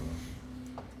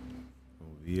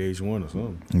VH1 or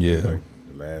something. Yeah. Like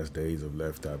the last days of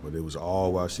Left Eye, but it was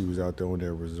all while she was out there on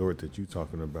that resort that you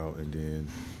talking about, and then,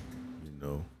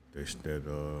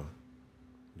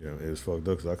 it was fucked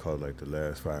up because I called like the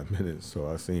last 5 minutes, so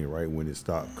I seen right when it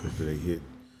stopped because they hit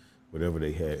whatever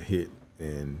they had hit,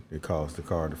 and it caused the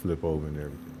car to flip over and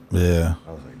everything. Yeah.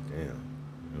 I was like, damn, you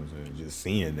know what I'm saying? Just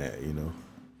seeing that,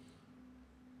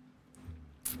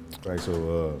 Right,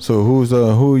 So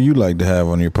who you like to have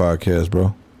on your podcast,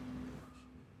 bro?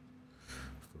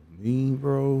 me,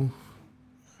 bro.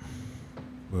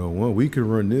 Well, we could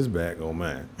run this back on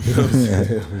mine, you know what I'm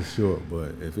saying? For sure.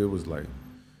 But if it was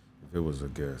a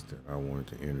guest that I wanted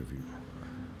to interview,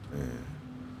 and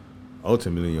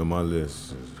ultimately on my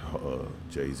list is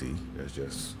Jay-Z. That's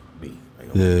just me. Like,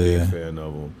 I'm a big fan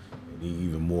of him, and he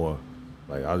even more.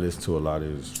 Like I listen to a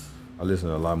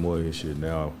lot more of his shit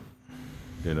now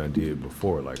than I did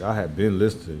before. Like I had been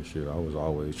listening to shit. I was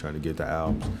always trying to get the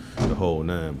albums, the whole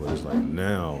nine. But it's like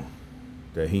now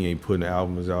that he ain't putting the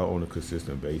albums out on a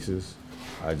consistent basis,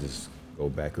 I just go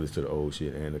back and listen to the old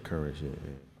shit and the current shit.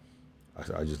 And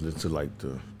I just listen to like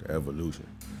the evolution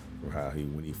from how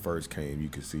when he first came, you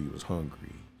could see he was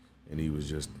hungry, and he was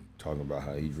just talking about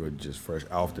how he really just fresh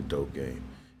off the dope game.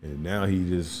 And now he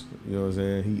just, you know what I'm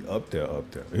saying? He up there.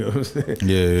 You know what I'm saying?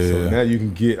 Yeah. So now you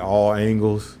can get all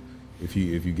angles if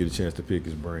you get a chance to pick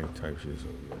his brain type shit. So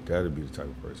yeah, that'd be the type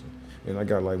of person. And I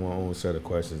got like my own set of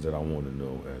questions that I want to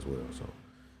know as well. So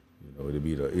it'll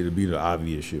be the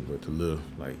obvious shit, but the little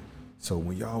like. So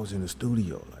when y'all was in the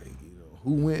studio, like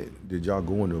who went? Did y'all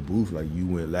go in the booth like you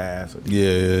went last? Or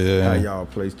Yeah. How y'all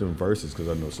placed them verses? Because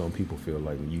I know some people feel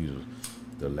like when you was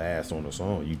the last on the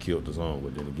song, you killed the song.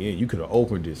 But then again, you could have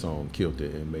opened this song, killed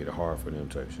it, and made it hard for them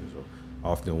type shit. So I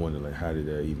often wonder like how did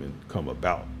that even come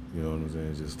about? You know what I'm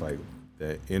saying? Just like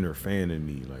that inner fan in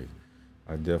me. Like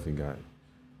I definitely got,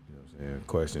 you know what I'm saying,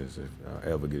 questions if I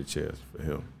ever get a chance for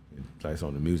him. And like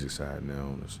on the music side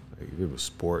now, like if it was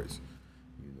sports,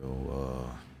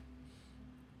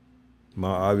 my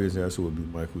obvious answer would be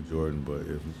Michael Jordan, but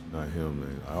if it's not him,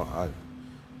 then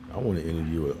I want to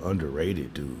interview an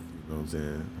underrated dude. You know what I'm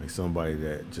saying? Like somebody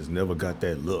that just never got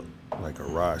that look, like a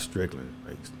Rod Strickland,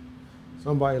 like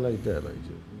somebody like that. Like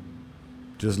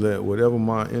just let whatever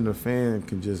my inner fan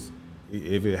can just,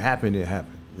 if it happened, it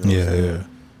happened. You know what I'm saying?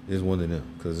 It's one of them,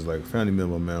 because it's like a family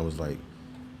member of mine was like,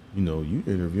 you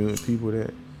interviewing people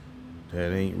that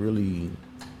ain't really,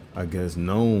 I guess,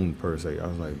 known per se. I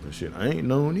was like, but shit, I ain't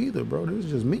known either, bro. This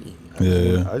is just me. I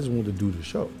just want to do the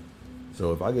show.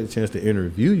 So if I get a chance to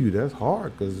interview you, that's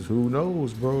hard, because who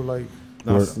knows, bro? Like,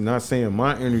 not saying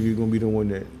my interview gonna be the one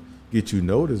that get you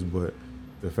noticed, but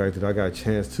the fact that I got a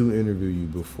chance to interview you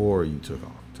before you took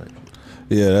off type shit.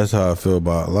 Yeah, that's how I feel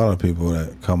about a lot of people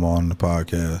that come on the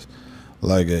podcast.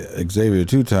 Like Xavier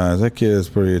 2 times, that kid is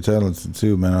pretty talented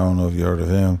too, man. I don't know if you heard of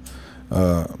him.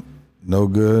 No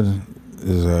Good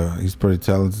he's pretty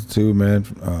talented too, man.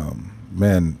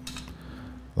 Man,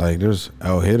 like there's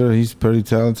Al Hitter, he's pretty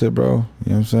talented, bro. You know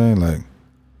what I'm saying? Like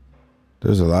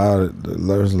there's a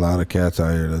lot of cats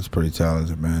out here that's pretty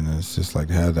talented, man. And it's just like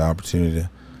they had the opportunity to,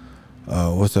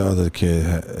 what's the other kid?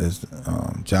 Is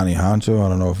Johnny Honcho? I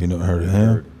don't know if you heard of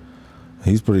him.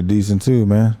 He's pretty decent too,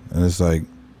 man. And it's like,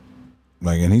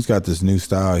 and he's got this new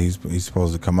style he's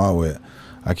supposed to come out with.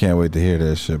 I can't wait to hear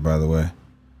that shit, by the way.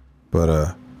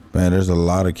 But man, there's a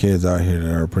lot of kids out here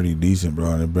that are pretty decent,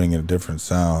 bro, and they're bringing a different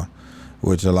sound,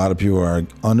 which a lot of people are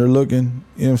underlooking.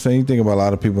 You know what I'm saying? You think about a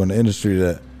lot of people in the industry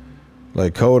that,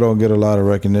 like Cole, don't get a lot of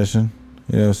recognition.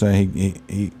 You know what I'm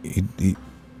saying?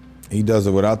 He does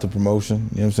it without the promotion.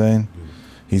 You know what I'm saying?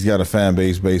 He's got a fan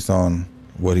base based on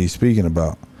what he's speaking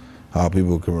about, how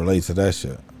people can relate to that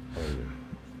shit. Oh yeah.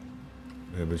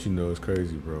 Yeah, but it's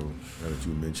crazy, bro. Now that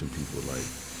you mention people, like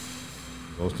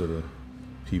most of the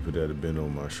people that have been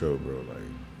on my show, bro, like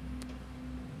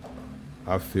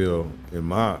I feel in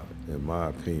my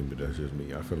opinion, but that's just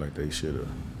me, I feel like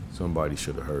somebody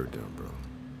should have heard them, bro.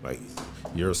 Like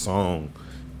your song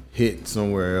hit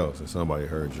somewhere else and somebody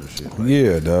heard your shit. Like,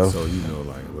 yeah, dog. So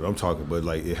like what I'm talking, but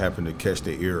like it happened to catch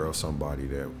the ear of somebody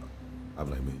that I'm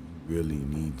like, man, you really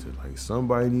need to, like,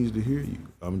 somebody needs to hear you.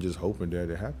 I'm just hoping that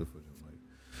it happened for them. Like,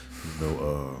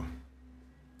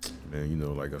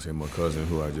 man, like I said, my cousin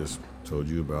who I just told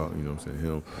you about, you know what I'm saying,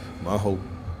 him. My hope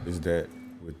is that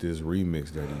with this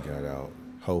remix that he got out,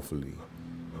 hopefully,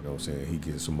 you know what I'm saying, he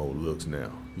gets some more looks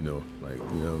now, like, you know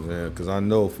what I'm saying? Because I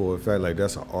know for a fact, like,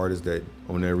 that's an artist that,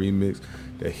 on that remix,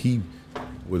 that he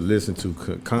would listen to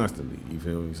constantly, you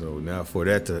feel me? So now for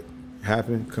that to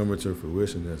happen, coming to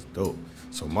fruition, that's dope.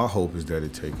 So my hope is that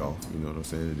it take off, you know what I'm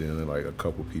saying? And then, like, a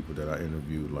couple people that I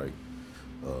interviewed, like,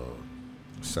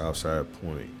 Southside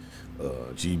Point,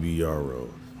 GBR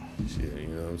Road, shit, you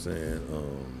know what I'm saying?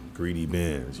 Greedy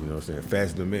Benz, you know what I'm saying?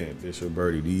 Fast the Man, Fisher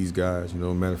Birdie, these guys, you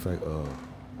know, matter of fact,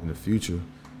 in the future, you know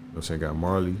what I'm saying, got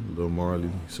Marley, Lil Marley,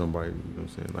 somebody, you know what I'm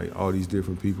saying, like all these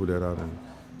different people that I done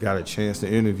got a chance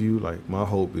to interview. Like my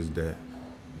hope is that,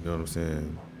 you know what I'm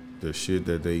saying, the shit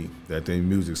that they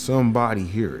music, somebody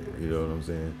hear it, you know what I'm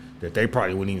saying, that they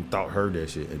probably wouldn't even thought heard that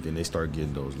shit, and then they start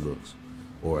getting those looks,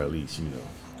 or at least, you know,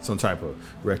 some type of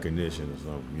recognition or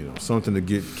something, you know, something to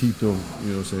keep them, you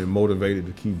know what I'm saying, motivated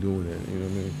to keep doing that, you know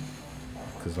what I mean?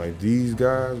 Cause like these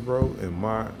guys, bro, in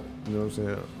my, you know what I'm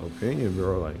saying, opinion,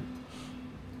 bro, like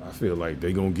I feel like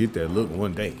they gonna get that look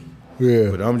one day.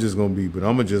 Yeah. But I'm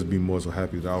gonna just be more so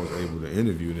happy that I was able to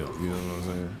interview them, you know what I'm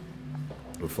saying?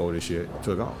 Before this shit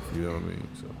took off, you know what I mean?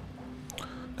 So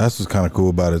That's what's kind of cool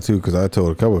about it too, because I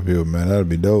told a couple of people, man, that'd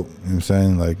be dope. You know what I'm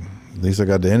saying? Like, at least I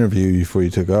got to interview you before you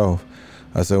took off.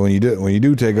 I said, when you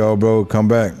do take off, bro, come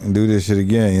back and do this shit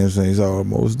again. You know what I'm saying? He's all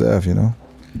most deaf, you know?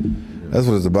 That's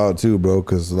what it's about too, bro,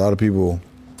 because a lot of people,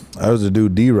 there was a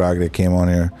dude, D-Rock, that came on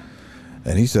here,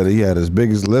 and he said he had his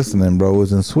biggest listening, bro,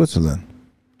 was in Switzerland.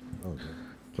 okay.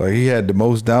 Like, he had the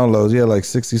most downloads. He had like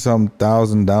 60-something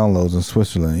thousand downloads in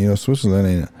Switzerland. You know, Switzerland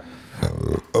ain't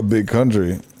a big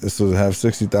country. So to have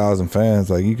 60,000 fans,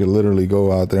 like, you could literally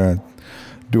go out there and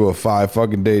do a 5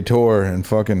 fucking day tour and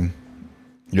fucking,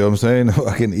 you know what I'm saying?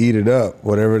 Fucking eat it up.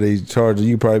 Whatever they charge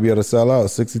you, probably be able to sell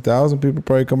out. 60,000 people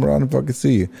probably come around and fucking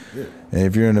see you. Yeah. And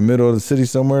if you're in the middle of the city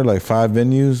somewhere, like 5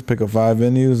 venues, pick up 5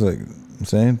 venues, like I'm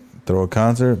saying, throw a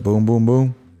concert, boom, boom,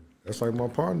 boom. That's like my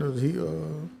partner, he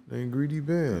named Greedy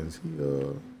Benz.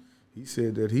 He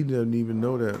said that he didn't even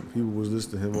know that people was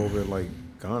listening to him over at like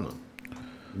Ghana.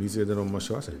 And he said that on my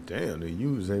show. I said, damn, that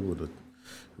you was able to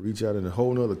reach out in a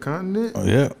whole nother continent. Oh,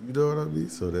 yeah. You know what I mean?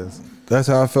 So That's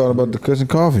how I felt about the Kush and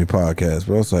Coffee podcast,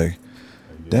 bro. It's like,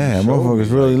 damn,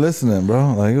 motherfuckers really listening,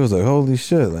 bro. Like, it was like, holy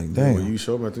shit, like, damn. When you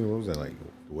showed me, I think, what was that, like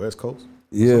the West Coast?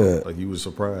 Yeah. So, like, you was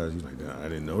surprised. You was like, damn, I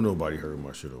didn't know nobody heard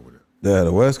my shit over there. Yeah,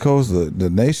 the West Coast, the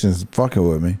nation's fucking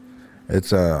with me.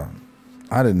 It's I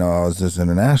didn't know I was this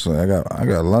international. I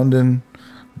got London,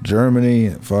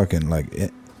 Germany, fucking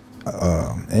like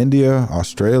India,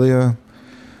 Australia,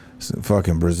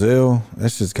 fucking Brazil.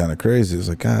 That's just kind of crazy. It's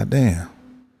like, god damn,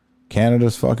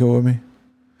 Canada's fucking with me. You know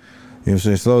what I'm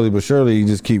saying? Slowly but surely, you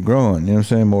just keep growing. You know what I'm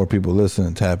saying? More people listen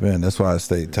and tap in. That's why I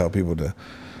tell people to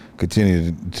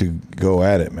continue to go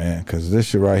at it, man. Because this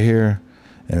shit right here,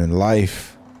 and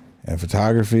life, and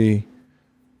photography,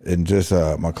 and just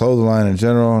my clothing line in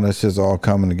general, that's just all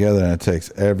coming together, and it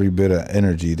takes every bit of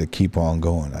energy to keep on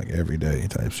going, like every day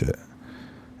type shit.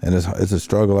 And it's a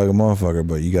struggle like a motherfucker,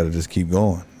 but you got to just keep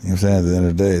going. You know what I'm saying? At the end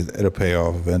of the day, it'll pay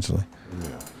off eventually.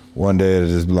 Yeah. One day it'll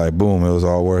just be like, boom, it was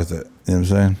all worth it. You know what I'm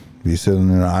saying? Be sitting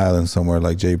in an island somewhere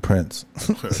like Jay Prince.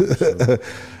 You know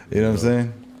what I'm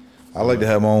saying? I like to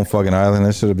have my own fucking island.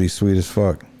 That shit'll be sweet as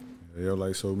fuck. Yeah,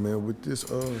 like, so, man, with this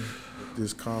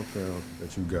compound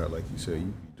that you got, like you said, you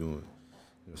be doing, you know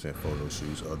what I'm saying, photo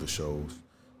shoots, other shows,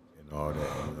 and all that, you know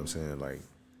what I'm saying, like,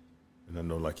 and I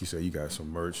know, like you said, you got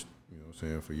some merch, you know what I'm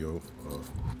saying, for your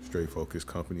Straight Focus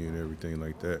company and everything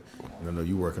like that, and I know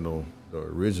you working on the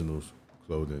originals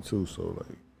clothing too, so,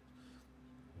 like,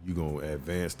 you gonna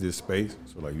advance this space,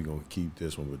 so, like, you gonna keep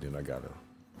this one, but then I got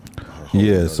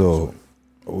yeah, so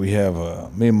we have,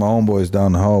 me and my homeboys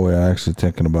down the hallway are actually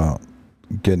thinking about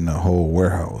getting a whole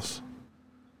warehouse.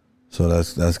 So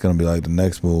that's gonna be like the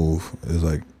next move is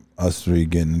like us three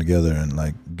getting together and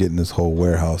like getting this whole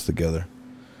warehouse together.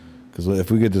 Because if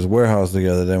we get this warehouse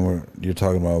together, then you're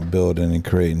talking about building and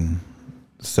creating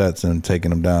sets and taking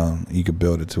them down. You could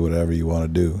build it to whatever you want to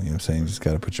do. You know what I'm saying? You just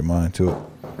got to put your mind to it.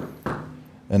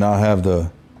 And I'll have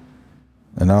the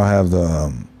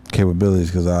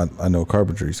capabilities because I know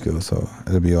carpentry skills, so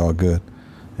it'll be all good.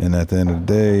 And at the end of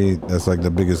the day, that's like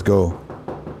the biggest goal.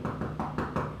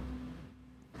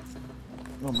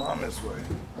 No, mom this way.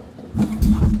 Damn.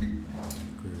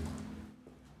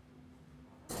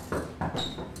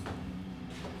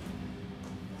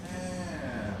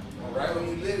 Right when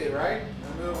you lit it, right? In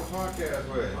the middle of the podcast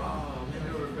way. Oh, man.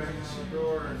 You were banging on the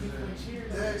door and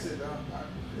shit. The exit, the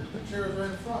chair was right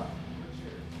in front.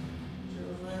 The chair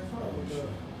was right in front with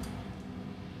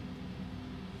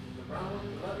the brown one,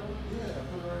 the leather one? Yeah, I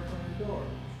put it right in front of the door.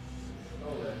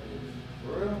 Oh, that is.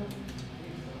 For real?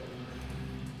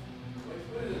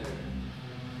 Put it in there.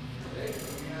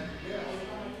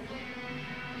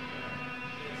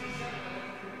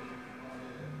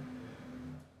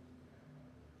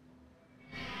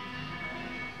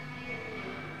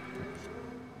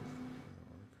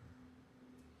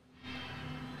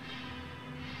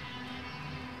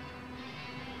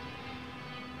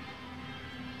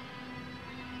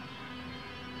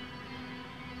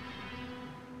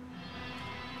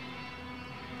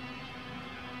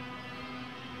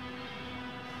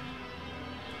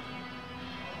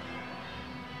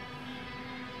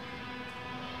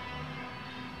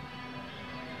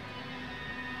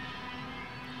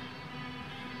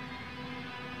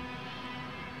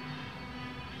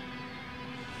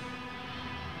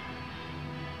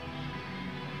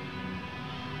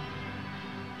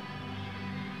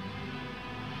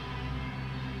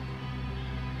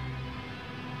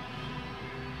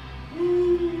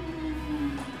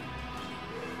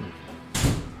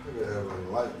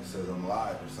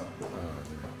 live or something.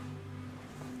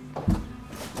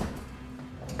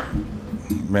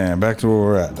 Man, back to where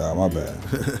we're at, dog. My bad.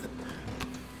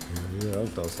 Yeah, I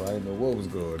thought so. I didn't know what was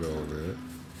going on, man.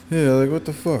 Yeah, like what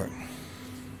the fuck?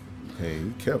 Hey,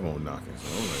 he kept on knocking.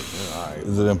 So I'm like, man, all right.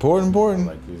 Is it important?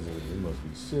 Like, it must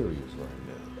be serious right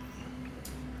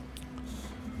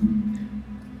now.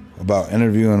 About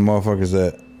interviewing motherfuckers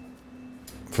that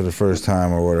for the first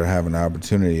time or whatever having the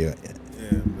opportunity. Yeah,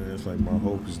 man. It's like my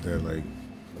hope is that, like,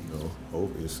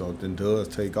 hope if something does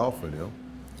take off for them,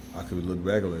 I could look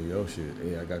back and like, yo, shit,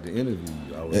 hey, I got the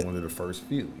interview. I was one of the first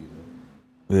few,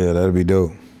 Yeah, that'd be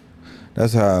dope.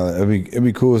 That's how it'd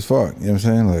be cool as fuck. You know what I'm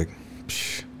saying? Like,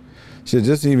 psh, shit,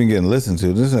 just even getting listened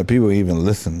to. Just that people even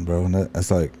listen, bro. That's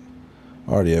like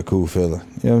already a cool feeling.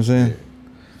 You know what I'm saying? Yeah.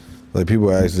 Like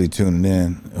people actually tuning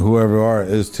in. Whoever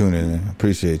is tuning in.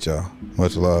 Appreciate y'all.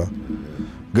 Much love.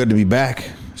 Good to be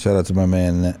back. Shout out to my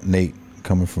man Nate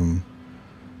coming from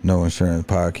No Insurance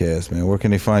Podcast, man. Where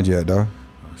can they find you at, dog?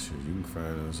 Shit, you can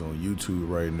find us on YouTube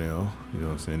right now. You know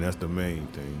what I'm saying? That's the main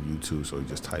thing, YouTube. So you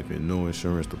just type in No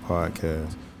Insurance, the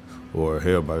podcast. Or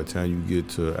hell, by the time you get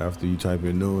to after you type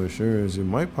in No Insurance, it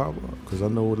might pop up. Because I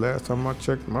know last time I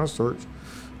checked my search,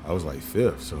 I was like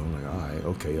 5th. So I'm like, all right,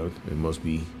 okay, it must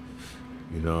be,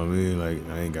 you know what I mean? Like,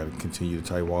 I ain't got to continue to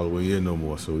type all the way in no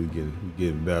more. So we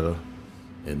getting better.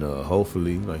 And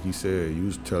hopefully, like you said, you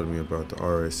was telling me about the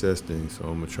RSS thing, so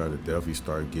I'm gonna try to definitely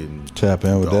start getting tap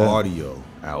in with the that audio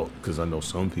out, because I know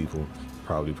some people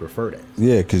probably prefer that.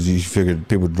 Yeah, because you figured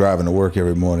people driving to work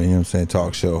every morning, you know what I'm saying,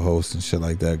 talk show hosts and shit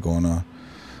like that going on.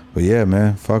 But yeah,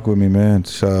 man, fuck with me, man.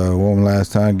 One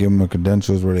last time, give them the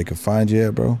credentials where they can find you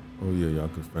at, bro. Oh yeah, y'all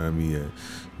can find me at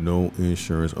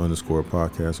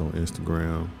NoInsurance_podcast on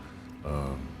Instagram.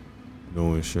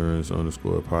 No Insurance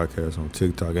 _podcast on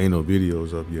TikTok. Ain't no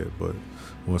videos up yet, but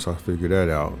once I figure that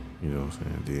out, you know what I'm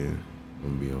saying, then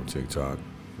I'm gonna be on TikTok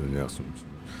and have some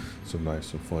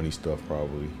funny stuff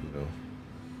probably, you know.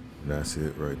 And that's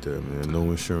it right there, man. No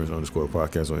Insurance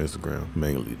 _podcast on Instagram,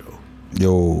 mainly though.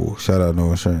 Yo, shout out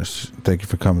No Insurance. Thank you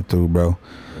for coming through, bro.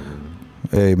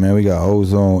 Hey man, we got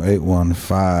Ozone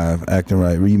 815 Acting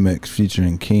Right remix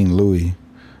featuring King Louis.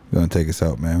 We're gonna take us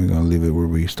out, man. We're gonna leave it where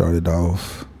we started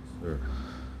off.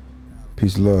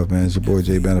 Peace and love, man. It's your boy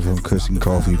Jay Banner from Kush and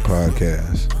Coffee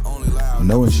Podcast.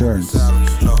 No Insurance.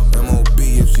 No, MOB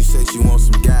if she say she wants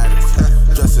some guidance.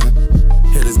 Dressing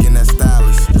hitters getting that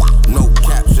stylish. No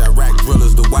caps, Iraq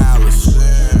drillers, the wildest.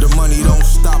 The money don't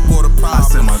stop or the problem. I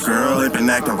said my girl ain't been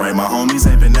acting right. My homies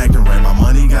ain't been acting right. My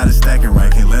money gotta stack it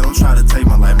right. Can't let them try to take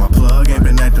my life. My plug ain't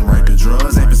been acting right. The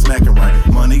drugs ain't been smacking right.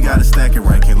 Money gotta stack it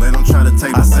right. Can't let them try to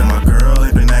take my life. I said my girl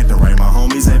ain't been acting right. My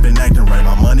homies ain't been acting right.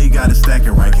 My money gotta stack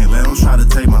it right. Can't let them try to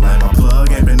take my life. My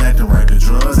plug ain't been acting right. The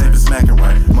drugs ain't been smacking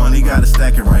right. Money gotta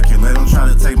stack it right. Can't let them try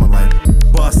to take my life.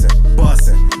 Bustin'.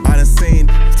 I done seen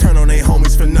turn on they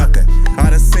homies for nothing. I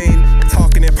done seen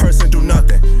talking in person do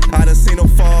nothing. I done seen them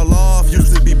fall off,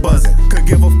 used to be buzzing. Could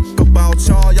give a fuck about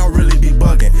y'all really be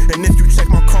bugging. And if you check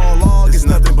my call log, it's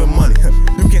nothing but money.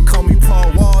 You can call me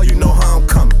Paul Wall, you know how I'm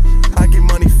coming. I get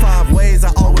money 5 ways,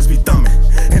 I always be thumbing.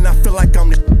 And I feel like I'm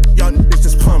the y'all niggas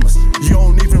just plumbers. You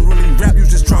don't even really rap, you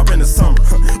just drop in the summer.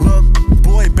 Look,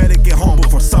 boy, better get home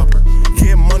before supper.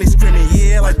 Get money screaming,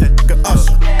 yeah, like that nigga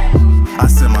Usher. I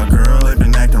said my girl ain't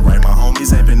been acting right. My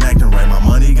homies ain't been acting right. My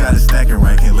money gotta stack it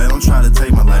right. Can't let them try to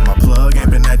take my life. My plug ain't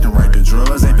been acting right. The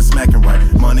drugs ain't been smacking right.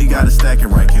 Money gotta stack it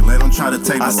right. Can't let them try to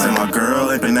take my life. I said my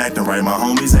girl ain't been acting right. My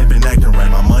homies ain't been acting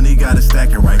right. My money gotta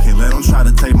stack it right. Can't let them try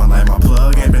to take my life. My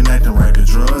plug ain't been acting right. The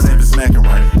drugs ain't been smacking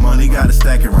right. Money gotta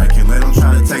stack it right. Can't let them